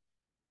way,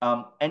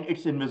 and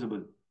it's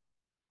invisible.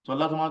 So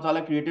Allah subhanahu wa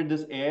ta'ala created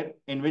this air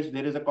in which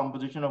there is a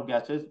composition of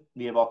gases.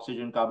 We have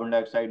oxygen, carbon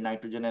dioxide,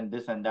 nitrogen, and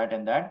this and that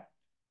and that.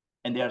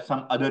 And there are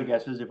some other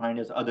gases defined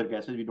as other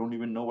gases. We don't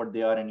even know what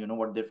they are and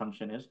what their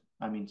function is.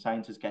 I mean,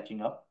 science is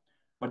catching up.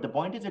 But the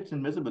point is, it's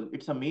invisible.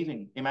 It's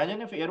amazing.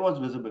 Imagine if air was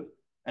visible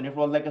and it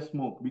was like a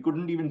smoke. We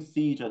couldn't even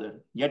see each other,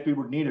 yet we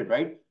would need it,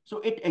 right? So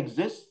it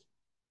exists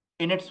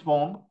in its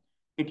form.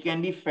 It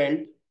can be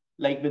felt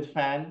like with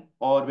fan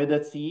or with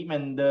a sea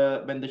when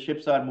the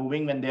ships are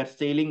moving, when they're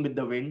sailing with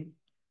the wind,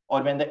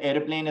 or when the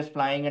airplane is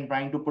flying and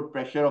trying to put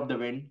pressure of the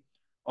wind,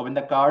 or when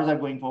the cars are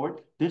going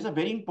forward. There's a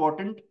very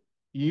important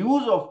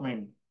use of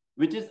wind,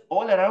 which is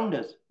all around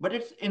us, but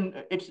it's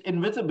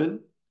invisible,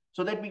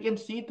 so that we can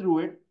see through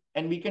it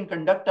and we can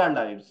conduct our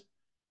lives.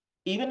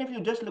 Even if you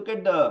just look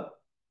at the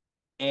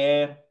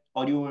air,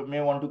 or you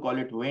may want to call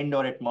it wind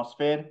or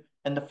atmosphere,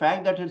 and the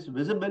fact that it's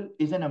visible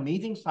is an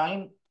amazing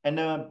sign and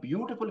a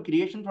beautiful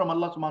creation from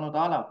Allah subhanahu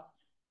wa ta'ala.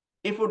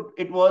 If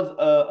it was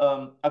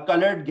a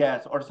colored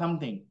gas or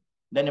something,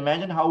 then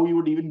imagine how we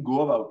would even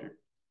go about it.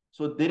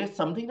 So there is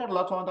something that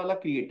Allah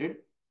SWT created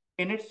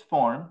in its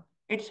form.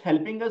 It's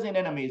helping us in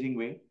an amazing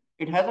way.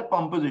 It has a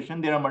composition.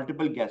 There are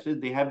multiple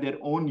gases. They have their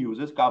own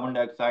uses: carbon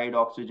dioxide,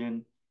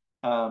 oxygen.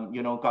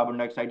 Carbon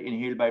dioxide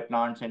inhaled by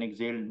plants and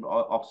exhaled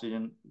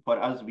oxygen.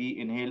 For us, we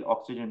inhale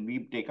oxygen.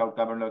 We take out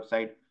carbon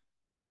dioxide.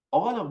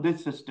 All of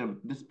this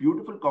system, this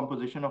beautiful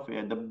composition of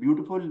air, the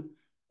beautiful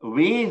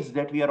ways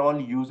that we are all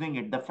using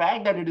it, the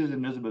fact that it is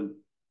invisible,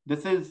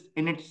 this is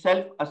in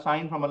itself a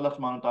sign from Allah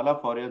subhanahu wa ta'ala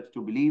for us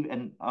to believe,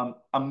 and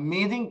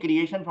amazing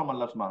creation from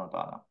Allah subhanahu wa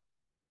ta'ala.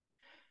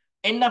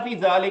 Inna fi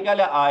zalika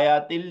la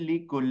ayatil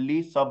li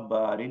kulli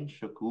sabbarin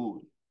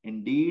shakur.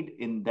 Indeed,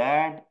 in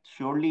that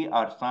surely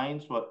are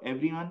signs for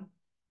everyone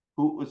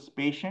who is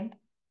patient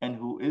and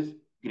who is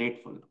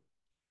grateful.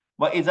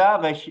 Wa iza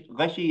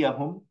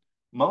ghashiyahum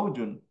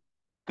mawjun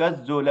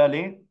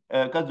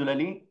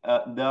كالزلل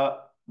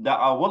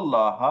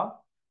دعوا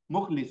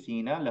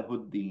mukhlisina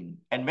lahuddin.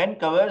 And when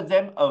covers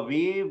them a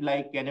wave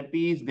like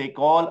canopies, they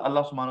call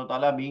Allah subhanahu wa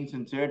ta'ala, being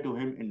sincere to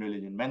Him in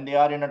religion. When they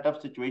are in a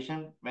tough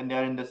situation, when they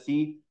are in the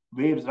sea,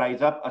 waves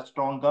rise up, a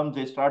storm comes,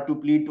 they start to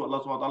plead to Allah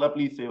subhanahu wa ta'ala,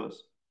 please save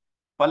us.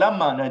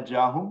 فَلَمَّا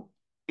نَجَّاهُمْ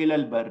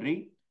إِلَى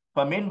الْبَرِّ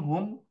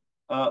فَمِنْهُمْ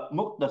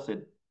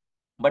مُقْتَصِدٌ.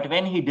 But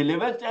when He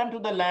delivers them to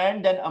the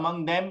land, then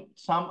among them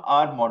some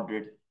are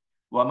moderate.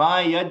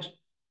 وَمَا يَجْحَدُ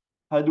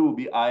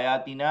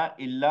بِآيَاتِنَا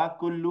إِلَّا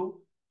كُلُّ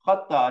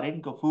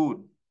خَطَّارٍ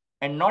كَفُورٍ.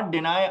 And not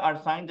deny our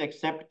signs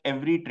except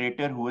every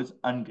traitor who is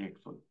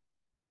ungrateful.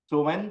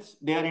 So once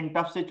they are in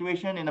tough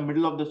situation in the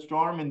middle of the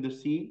storm in the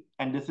sea,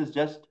 and this is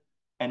just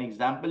an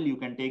example, you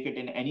can take it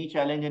in any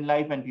challenge in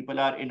life. When people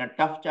are in a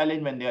tough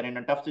challenge, when they are in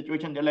a tough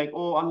situation, they're like,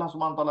 oh, Allah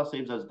subhanahu wa ta'ala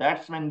saves us.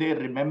 That's when they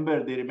remember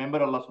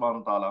Allah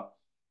subhanahu wa ta'ala.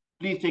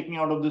 Please take me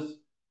out of this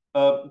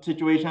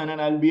situation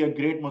and I'll be a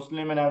great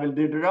Muslim and I will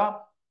do.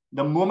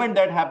 The moment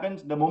that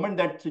happens, the moment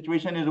that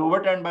situation is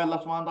overturned by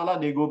Allah subhanahu wa ta'ala,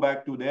 they go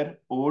back to their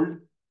old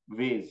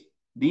ways.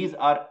 These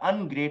are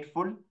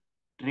ungrateful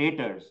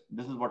traitors.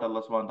 This is what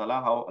Allah subhanahu wa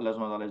ta'ala, how Allah subhanahu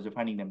wa ta'ala is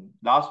defining them.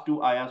 Last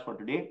two ayahs for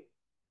today.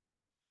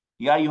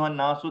 Ya ayyuhan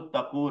nasu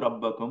taqu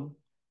rabbakum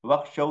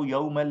wakhshaw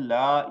yawman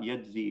la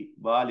yajzi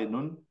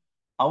walidun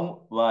aw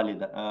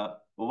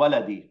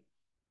waladi.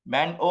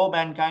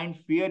 Mankind,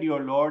 fear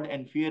your Lord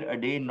and fear a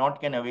day not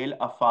can avail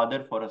a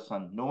father for a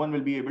son. No one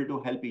will be able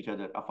to help each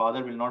other. A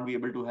father will not be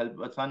able to help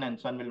a son, and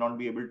son will not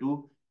be able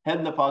to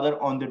help the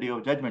father on the day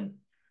of judgment.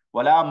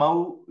 وَلَا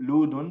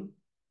مَوْلُودٌ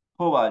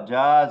هُوَ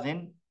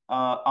جَازٍ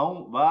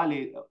أَوْ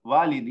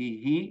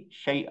وَالِدِهِ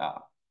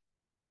شَيْئًا.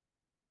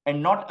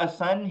 And not a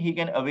son he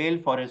can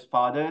avail for his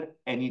father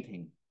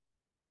anything.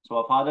 So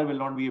a father will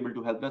not be able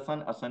to help the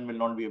son, a son will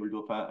not be able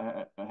to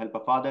help a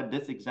father.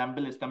 This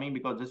example is coming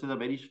because this is a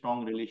very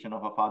strong relation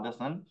of a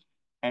father-son.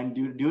 And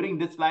during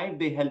this life,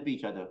 they help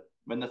each other.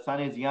 When the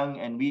son is young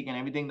and weak and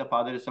everything, the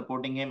father is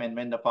supporting him. And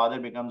when the father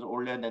becomes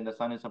older, then the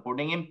son is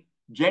supporting him.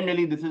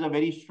 Generally, this is a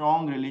very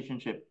strong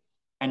relationship.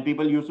 And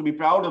people used to be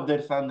proud of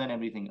their sons and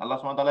everything. Allah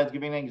SWT is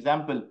giving an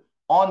example.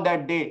 On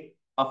that day,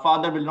 a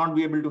father will not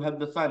be able to help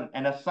the son,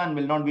 and a son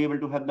will not be able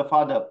to help the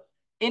father.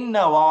 Inna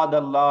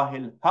wa'adallahi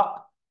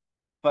al-haq.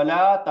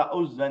 فلا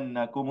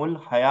تأذنكم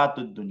الحياة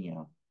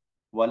الدنيا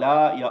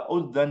ولا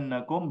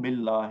يأذنكم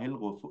بالله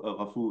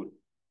الغفور.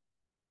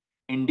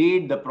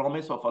 Indeed, the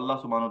promise of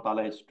Allah subhanahu wa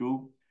ta'ala is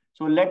true.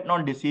 So let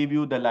not deceive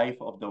you the life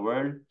of the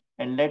world,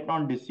 and let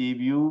not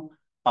deceive you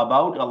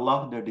about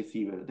Allah the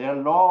deceiver. There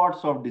are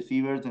lots of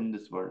deceivers in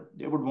this world.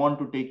 They would want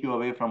to take you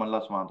away from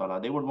Allah subhanahu wa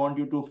ta'ala. They would want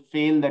you to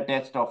fail the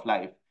test of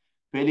life.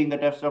 Failing the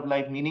test of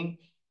life meaning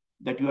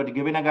that you are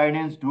given a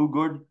guidance, do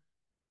good,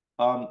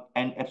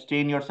 and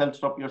abstain yourself,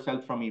 stop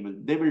yourself from evil.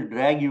 They will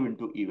drag you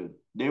into evil.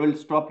 They will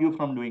stop you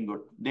from doing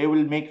good. They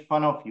will make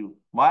fun of you.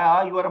 Why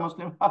are you are a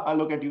Muslim?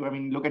 Look at you. I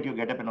mean, look at your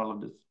getup and all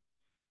of this.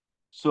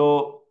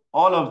 So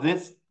all of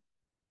this,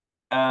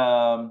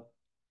 um,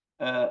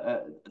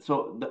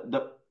 so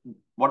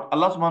what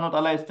Allah subhanahu wa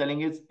ta'ala is telling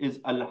is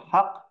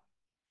al-haq,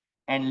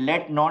 and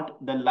let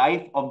not the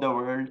life of the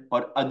world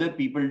or other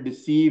people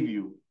deceive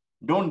you.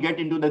 Don't get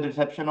into the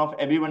deception of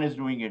everyone is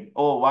doing it.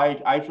 Oh, why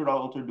I should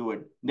also do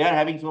it? They are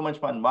having so much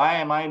fun. Why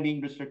am I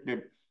being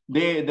restricted?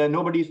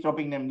 Nobody is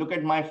stopping them. Look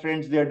at my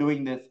friends, they are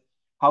doing this.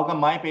 How come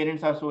my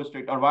parents are so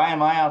strict? Or why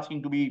am I asked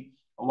to be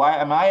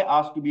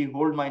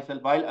hold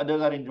myself while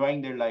others are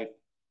enjoying their life?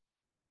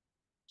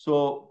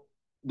 So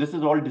this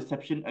is all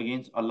deception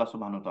against Allah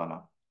subhanahu wa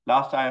ta'ala.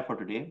 Last ayah for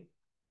today.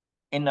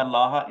 Inna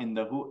Allaha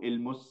indahu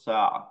ilmus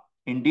sa'a.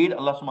 Indeed,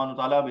 Allah subhanahu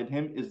wa ta'ala, with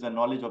him is the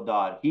knowledge of the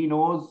hour. He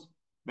knows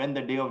when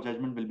the day of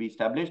judgment will be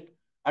established.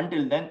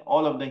 Until then,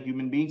 all of the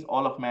human beings,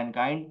 all of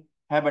mankind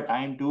have a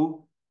time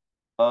to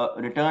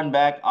return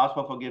back, ask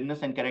for forgiveness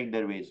and correct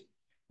their ways.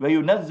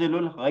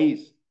 وَيُنَزِّلُ الْغَيْثِ.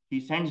 He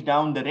sends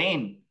down the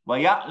rain.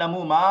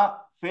 وَيَعْلَمُ مَا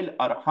فِي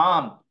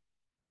الْأَرْحَامِ.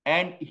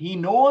 And he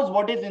knows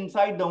what is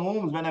inside the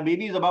wombs. When a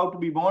baby is about to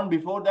be born,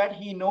 before that,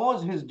 he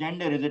knows his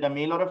gender. Is it a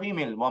male or a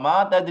female?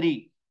 وَمَا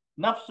تَدْرِي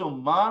نَفْسٌ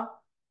مَا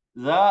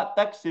ذَا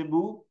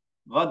تَكْسِبُ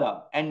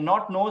غَدًا. And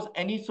not knows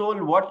any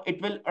soul what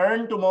it will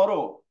earn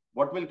tomorrow,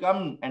 what will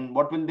come and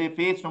what will they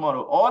face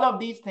tomorrow. All of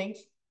these things,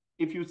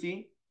 if you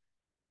see,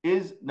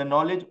 is the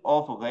knowledge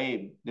of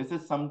ghaib. This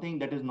is something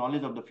that is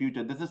knowledge of the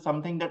future. This is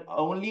something that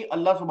only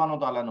Allah subhanahu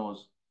wa ta'ala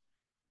knows.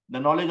 The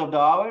knowledge of the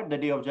hour, the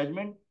day of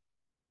judgment.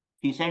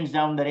 He sends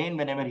down the rain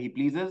whenever he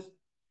pleases.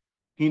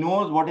 He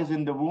knows what is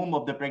in the womb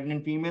of the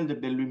pregnant females,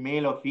 if they'll be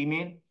male or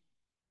female.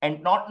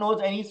 And not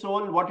knows any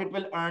soul what it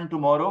will earn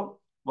tomorrow.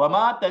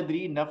 وَمَا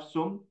تَدْرِي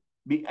نَفْسٌ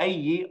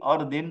بِأَيِّ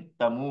أَرْضٍ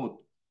تَمُوتُ.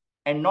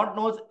 And not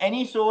knows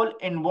any soul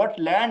in what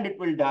land it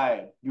will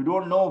die. You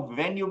don't know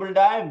when you will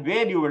die,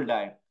 where you will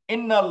die.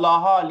 Inna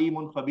Allaha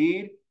alimun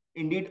khabir.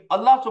 Indeed,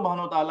 Allah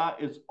subhanahu wa ta'ala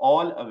is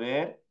all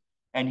aware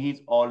and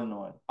he's all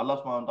knower. Allah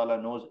subhanahu wa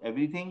ta'ala knows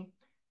everything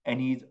and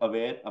he's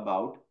aware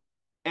about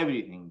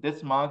everything.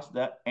 This marks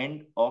the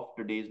end of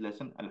today's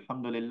lesson,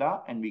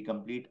 Alhamdulillah, and we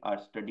complete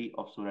our study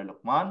of Surah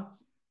Luqman.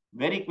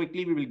 Very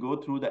quickly, we will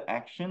go through the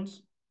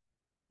actions.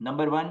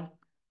 Number one,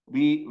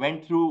 we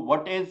went through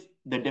what is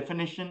the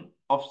definition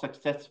of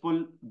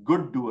successful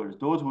good doers.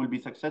 Those who will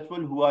be successful,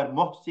 who are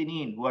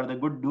muhsineen, who are the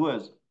good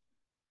doers.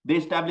 They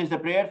establish the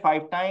prayer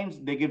 5 times,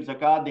 they give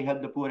zakat, they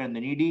help the poor and the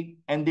needy,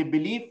 and they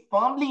believe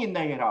firmly in the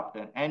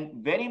hereafter.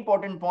 And very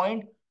important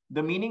point,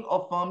 the meaning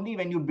of firmly,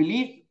 when you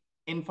believe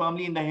in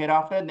firmly in the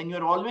hereafter, then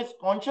you're always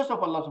conscious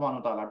of Allah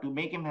subhanahu wa ta'ala to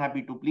make him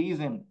happy, to please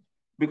him.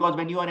 Because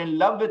when you are in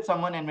love with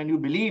someone and when you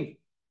believe,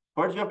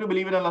 first you have to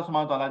believe in Allah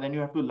subhanahu wa ta'ala, then you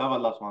have to love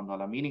Allah subhanahu wa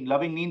ta'ala. Meaning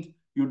loving means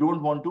you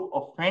don't want to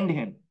offend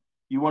him.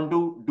 You want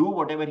to do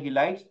whatever he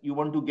likes. You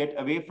want to get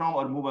away from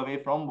or move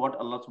away from what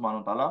Allah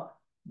subhanahu wa ta'ala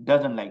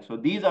doesn't like. So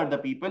these are the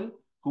people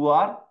who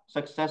are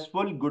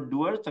successful good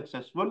doers,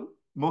 successful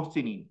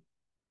muhsineen.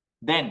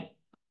 Then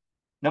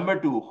number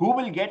 2, who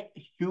will get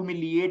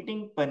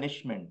humiliating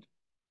punishment?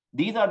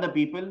 These are the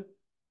people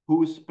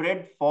who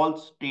spread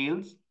false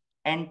tales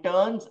and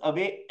turns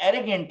away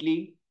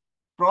arrogantly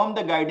from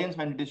the guidance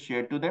when it is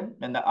shared to them,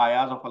 when the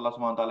ayahs of Allah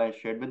SWT is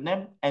shared with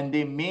them, and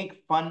they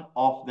make fun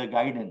of the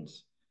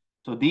guidance.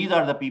 So these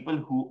are the people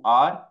who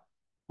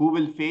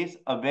will face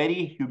a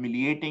very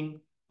humiliating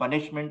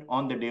punishment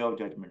on the day of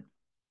judgment.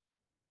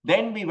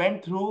 Then we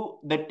went through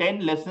the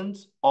 10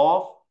 lessons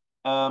of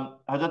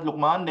Hazrat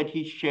Luqman that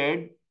he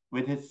shared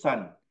with his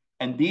son.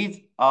 And these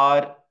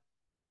are,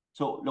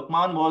 so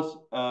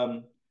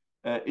Luqman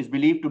is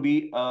believed to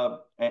be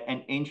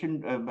an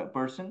ancient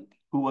person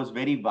who was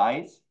very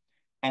wise.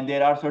 And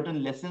there are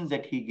certain lessons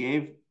that he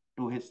gave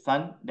to his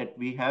son that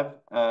we have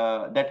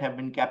that have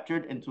been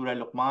captured in Surah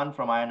Luqman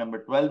from ayah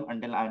number 12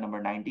 until ayah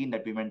number 19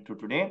 that we went through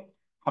today.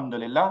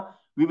 Alhamdulillah.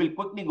 We will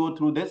quickly go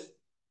through this,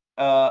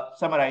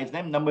 summarize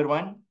them. Number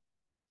one,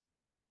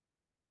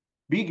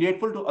 be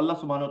grateful to Allah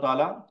subhanahu wa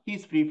ta'ala. He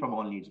is free from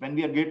all needs. When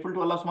we are grateful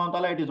to Allah subhanahu wa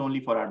ta'ala, it is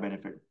only for our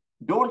benefit.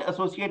 Don't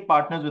associate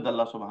partners with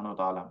Allah subhanahu wa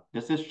ta'ala.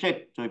 This is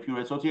shirk. So if you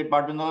associate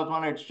partners with Allah subhanahu wa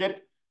ta'ala, it's shirk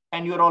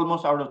and you're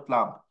almost out of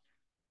Islam.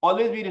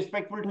 Always be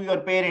respectful to your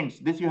parents.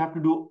 This you have to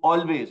do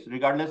always,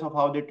 regardless of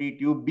how they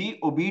treat you. Be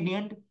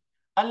obedient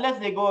unless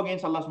they go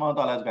against Allah subhanahu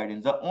wa ta'ala's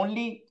guidance. The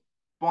only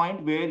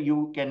point where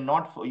you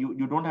cannot,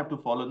 you don't have to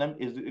follow them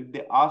is if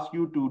they ask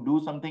you to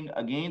do something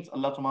against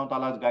Allah subhanahu wa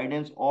ta'ala's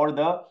guidance or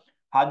the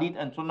Hadith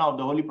and Sunnah of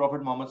the Holy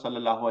Prophet Muhammad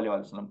sallallahu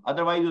alaihi wasallam.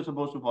 Otherwise, you're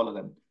supposed to follow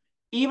them.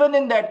 Even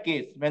in that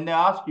case, when they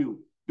ask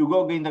you to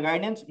go against the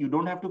guidance, you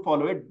don't have to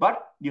follow it,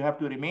 but you have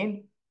to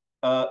remain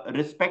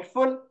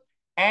respectful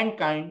and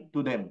kind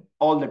to them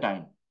all the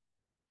time.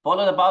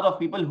 Follow the path of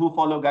people who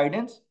follow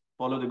guidance,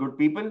 follow the good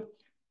people.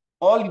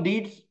 All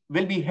deeds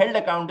will be held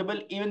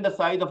accountable, even the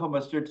size of a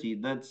mustard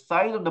seed. The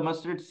size of the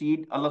mustard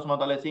seed, Allah subhanahu wa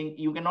ta'ala is saying,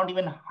 you cannot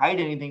even hide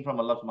anything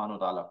from Allah subhanahu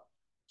wa ta'ala.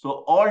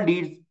 So all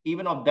deeds,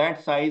 even of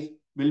that size,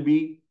 will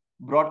be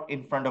brought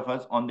in front of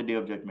us on the Day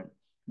of Judgment.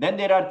 Then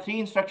there are 3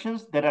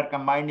 instructions that are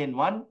combined in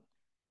one,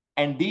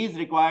 and these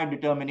require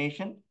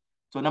determination.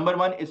 So number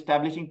one,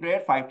 establishing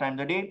prayer 5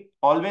 times a day.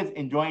 Always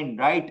enjoin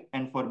right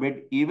and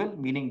forbid evil,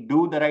 meaning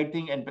do the right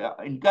thing and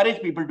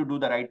encourage people to do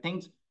the right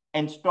things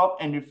and stop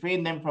and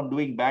refrain them from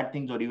doing bad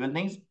things or evil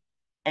things.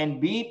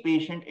 And be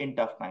patient in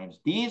tough times.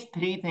 These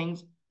 3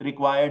 things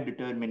require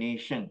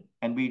determination,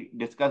 and we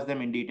discuss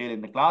them in detail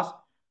in the class.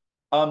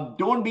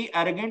 Don't be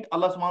arrogant.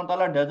 Allah subhanahu wa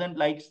ta'ala doesn't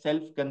like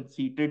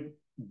self-conceited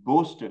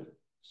boaster.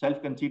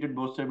 Self-conceited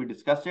boaster, we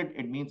discussed it.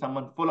 It means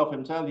someone full of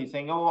himself. He's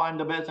saying, oh, I'm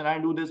the best and I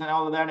do this and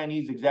all of that. And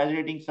he's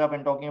exaggerating stuff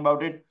and talking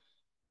about it.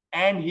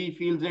 And he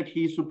feels that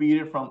he's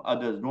superior from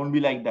others. Don't be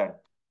like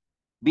that.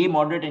 Be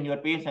moderate in your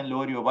pace and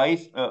lower your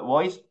voice.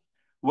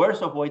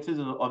 Worst of voices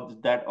is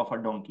of that of a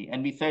donkey.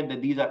 And we said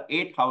that these are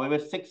 8. However,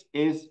 6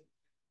 is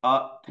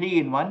 3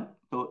 in 1.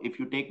 So if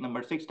you take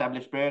number 6,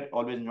 establish prayer,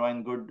 always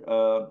enjoying good,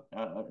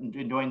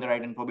 enjoying the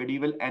right and forbid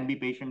evil, and be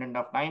patient in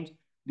tough times.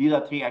 These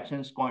are 3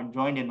 actions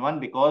joined in one,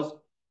 because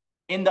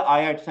in the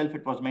ayah itself,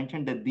 it was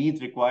mentioned that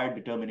these require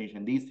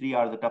determination. These 3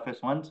 are the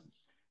toughest ones.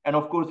 And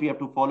of course, we have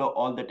to follow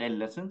all the 10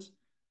 lessons.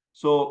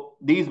 So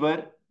these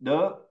were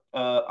the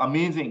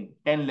amazing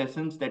 10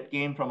 lessons that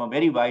came from a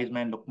very wise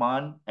man,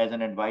 Luqman, as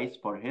an advice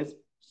for his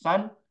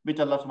son, which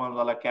Allah subhanahu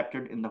wa ta'ala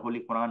captured in the Holy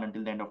Quran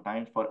until the end of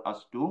time for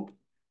us to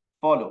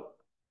follow.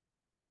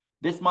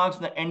 This marks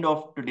the end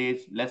of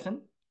today's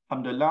lesson.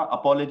 Alhamdulillah,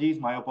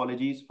 my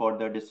apologies for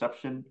the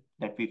disruption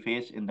that we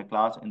faced in the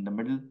class in the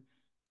middle.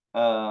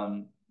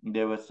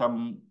 There were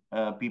some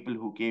people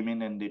who came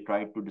in and they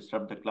tried to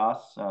disrupt the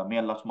class. May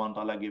Allah subhanahu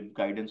wa ta'ala give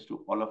guidance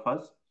to all of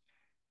us.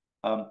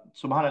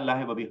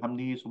 Subhanallah wa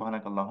bihamdihi,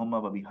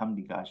 subhanakallahumma wa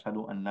bihamdika,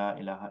 ashhadu an la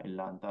ilaha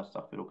illa anta,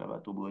 astaghfiruka wa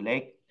atubu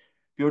ilaik.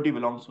 Purity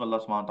belongs to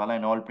Allah subhanahu wa ta'ala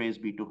and all praise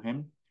be to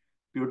him.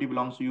 Purity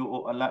belongs to you,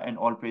 O Allah, and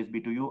all praise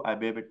be to you. I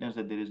bear witness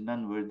that there is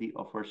none worthy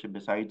of worship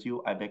besides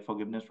you. I beg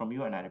forgiveness from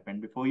you and I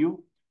repent before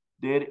you.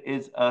 There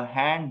is a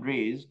hand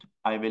raised.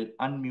 I will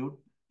unmute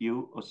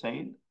you,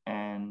 Usaid,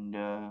 and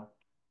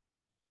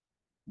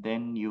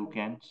then you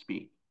can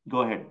speak.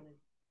 Go ahead.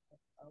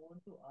 I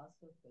want to ask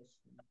a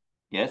question.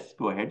 Yes,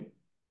 go ahead.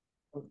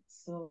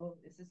 So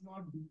this is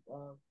not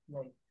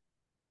like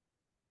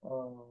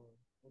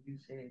what do you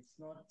say?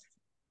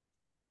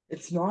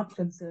 It's not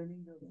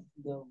concerning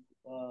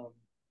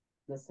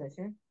the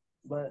session,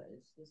 but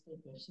it's just a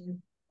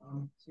question.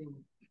 So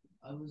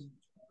I was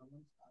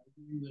once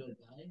arguing with a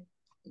guy,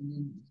 and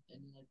then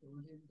I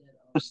told him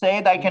that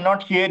Usaid, I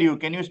cannot hear you.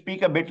 Can you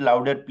speak a bit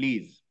louder,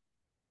 please?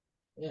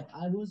 yeah,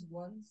 I was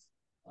once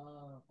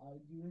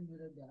arguing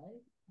with a guy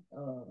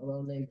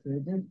about like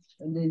religion,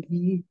 and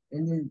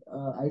then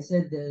I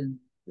said that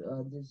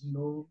there's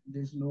no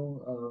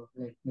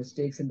like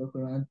mistakes in the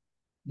Quran.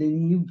 Then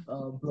he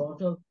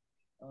brought up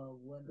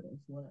one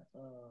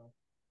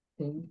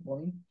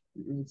point.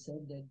 It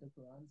said that the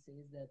Quran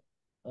says that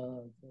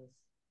the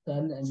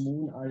sun and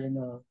moon are in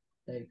a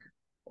like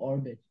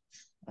orbit.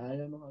 I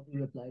don't know how to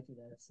reply to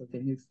that. So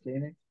can you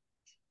explain it?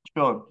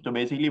 Sure. So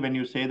basically, when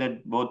you say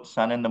that both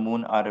sun and the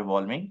moon are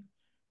revolving,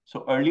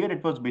 so earlier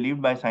it was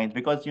believed by science,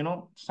 because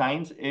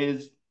science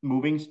is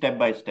moving step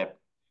by step.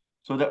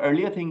 So the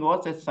earlier thing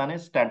was that sun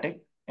is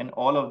static and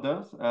all of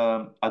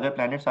the other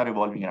planets are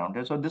revolving around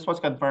it. So this was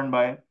confirmed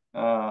by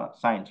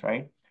science,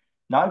 right?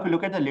 Now, if you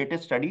look at the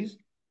latest studies,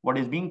 what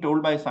is being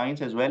told by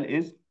science as well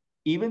is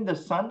even the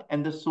sun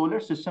and the solar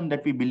system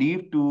that we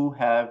believe to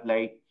have,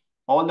 like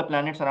all the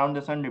planets around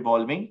the sun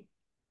revolving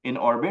in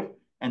orbit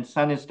and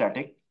sun is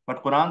static,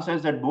 but Quran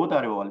says that both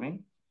are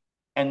revolving.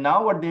 And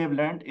now what they have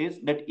learned is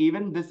that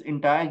even this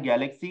entire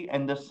galaxy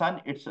and the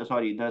sun,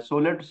 the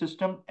solar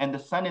system and the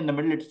sun in the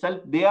middle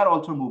itself, they are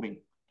also moving.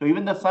 So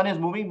even the sun is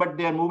moving, but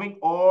they are moving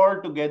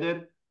all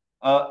together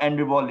and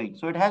revolving.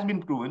 So it has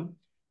been proven,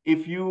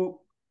 if you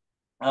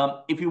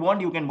If you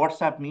want, you can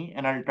WhatsApp me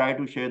and I'll try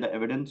to share the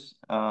evidence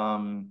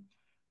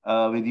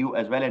with you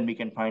as well, and we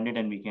can find it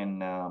and we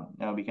can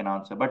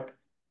answer. But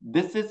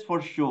this is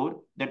for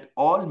sure that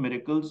all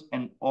miracles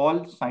and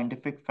all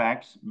scientific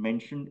facts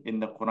mentioned in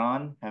the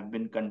Quran have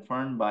been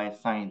confirmed by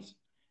science.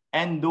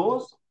 And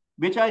those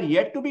which are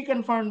yet to be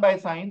confirmed by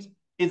science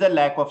is a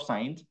lack of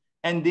science,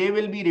 and they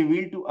will be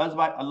revealed to us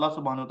by Allah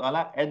subhanahu wa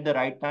ta'ala at the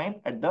right time,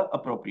 at the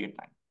appropriate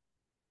time.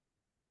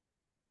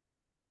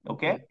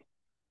 Okay? Okay.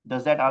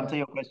 Does that answer Yeah.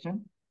 your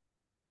question?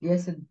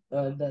 Yes, it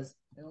does.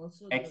 And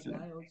also, the Excellent.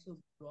 guy also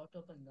brought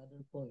up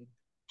another point.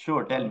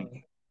 Sure, tell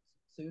me.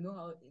 So you know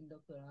how in the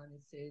Quran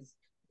it says,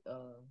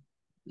 uh,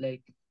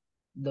 like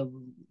the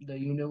the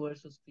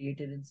universe was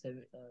created in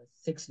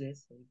 6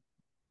 days. Sorry.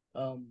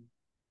 Um,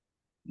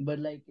 but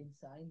like in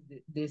science,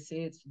 they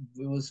say it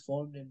was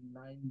formed in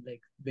 9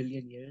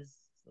 billion years.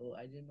 So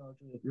I didn't know how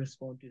to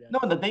respond to that. No,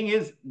 the thing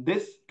is,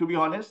 this, to be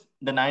honest,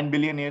 the 9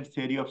 billion years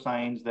theory of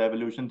science, the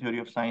evolution theory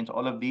of science,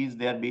 all of these,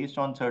 they are based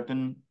on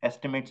certain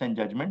estimates and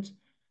judgments.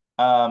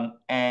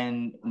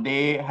 And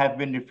they have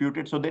been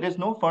refuted. So there is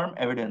no firm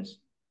evidence.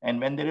 And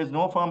when there is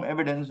no firm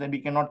evidence, then we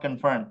cannot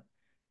confirm.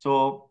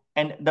 So,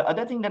 and the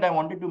other thing that I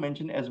wanted to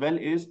mention as well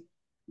is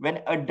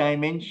when a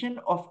dimension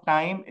of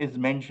time is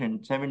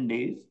mentioned, 7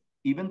 days,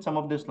 even some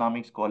of the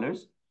Islamic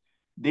scholars,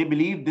 they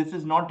believe this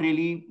is not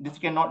really, this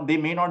cannot, they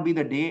may not be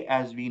the day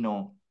as we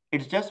know.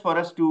 It's just for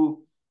us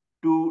to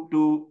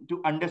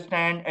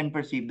understand and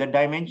perceive. The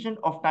dimension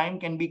of time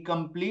can be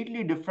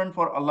completely different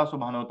for Allah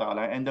subhanahu wa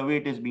ta'ala and the way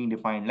it is being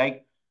defined.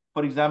 Like,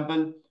 for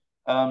example,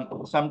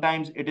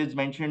 sometimes it is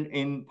mentioned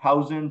in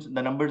thousands,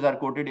 the numbers are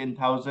quoted in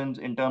thousands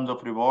in terms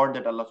of reward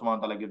that Allah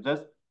subhanahu wa ta'ala gives us.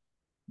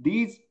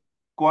 These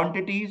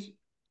quantities,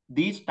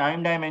 these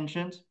time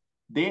dimensions,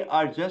 they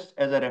are just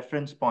as a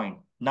reference point.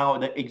 Now,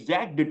 the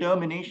exact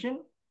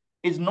determination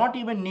is not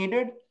even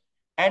needed,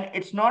 and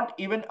it's not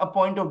even a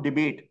point of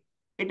debate.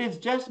 It is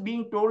just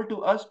being told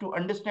to us to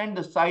understand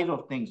the size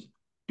of things,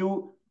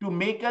 to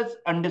make us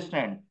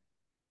understand.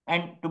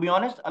 And to be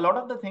honest, a lot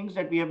of the things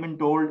that we have been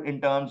told in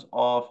terms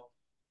of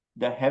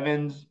the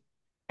heavens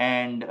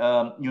and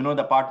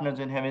the partners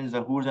in heavens,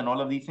 the who's and all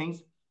of these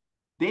things,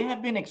 they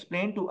have been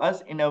explained to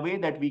us in a way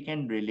that we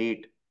can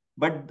relate.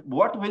 But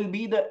what will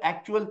be the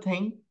actual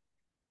thing?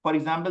 For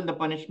example, the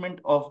punishment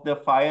of the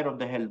fire of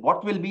the hell.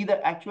 What will be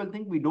the actual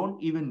thing? We don't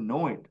even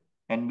know it,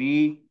 and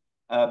we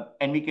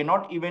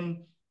cannot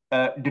even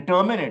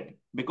determine it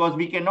because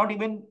we cannot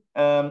even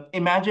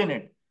imagine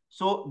it.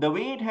 So the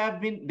way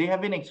they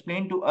have been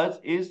explained to us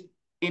is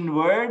in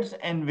words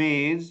and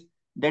ways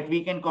that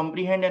we can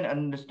comprehend and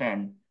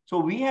understand. So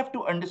we have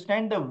to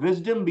understand the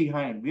wisdom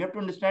behind. We have to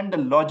understand the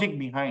logic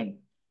behind.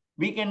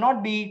 We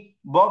cannot be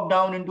bogged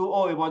down into,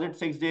 oh, was it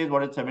 6 days?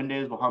 Was it 7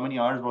 days? How many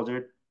hours was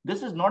it?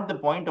 This is not the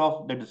point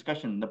of the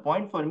discussion. The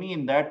point for me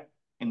in that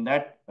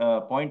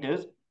point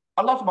is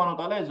Allah subhanahu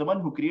wa ta'ala is the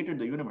one who created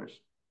the universe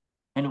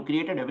and who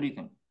created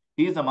everything.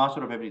 He is the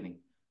master of everything.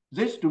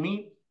 This to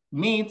me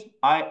means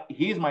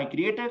he is my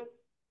creator.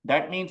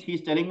 That means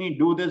he's telling me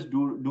do this,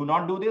 do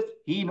not do this.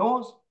 He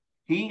knows.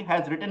 He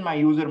has written my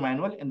user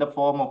manual in the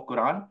form of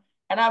Quran,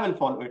 and I will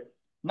follow it.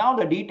 Now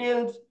the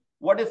details,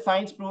 what is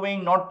science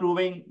proving, not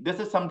proving, this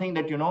is something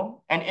that you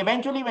know. And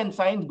eventually when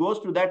science goes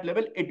to that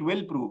level, it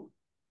will prove.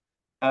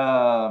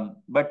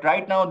 But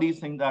right now, these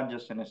things are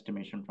just an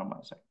estimation from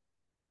my side.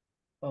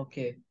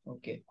 Okay.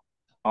 Okay.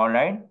 All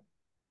right.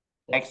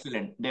 Yes.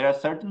 Excellent. There are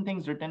certain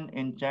things written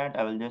in chat.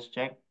 I will just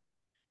check.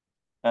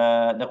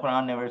 The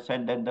Quran never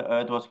said that the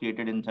earth was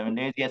created in 7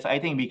 days. Yes, I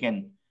think we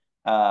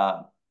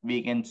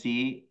can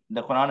see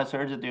the Quran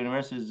asserts that the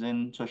universe is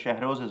in, so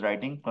Shahroz is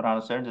writing, Quran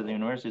asserts that the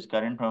universe is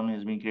current from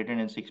has been created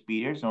in 6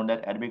 periods. Note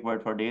that Arabic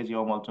word for days,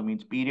 yom, also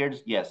means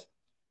periods. Yes.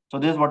 So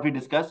this is what we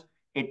discussed.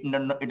 It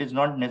is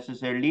not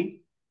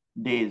necessarily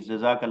days.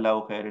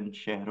 Jazakallahu khairan,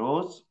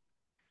 Shahroz.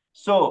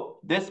 So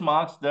this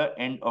marks the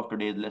end of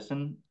today's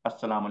lesson.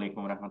 Assalamu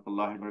alaikum wa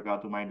rahmatullahi wa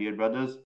barakatuh, my dear brothers.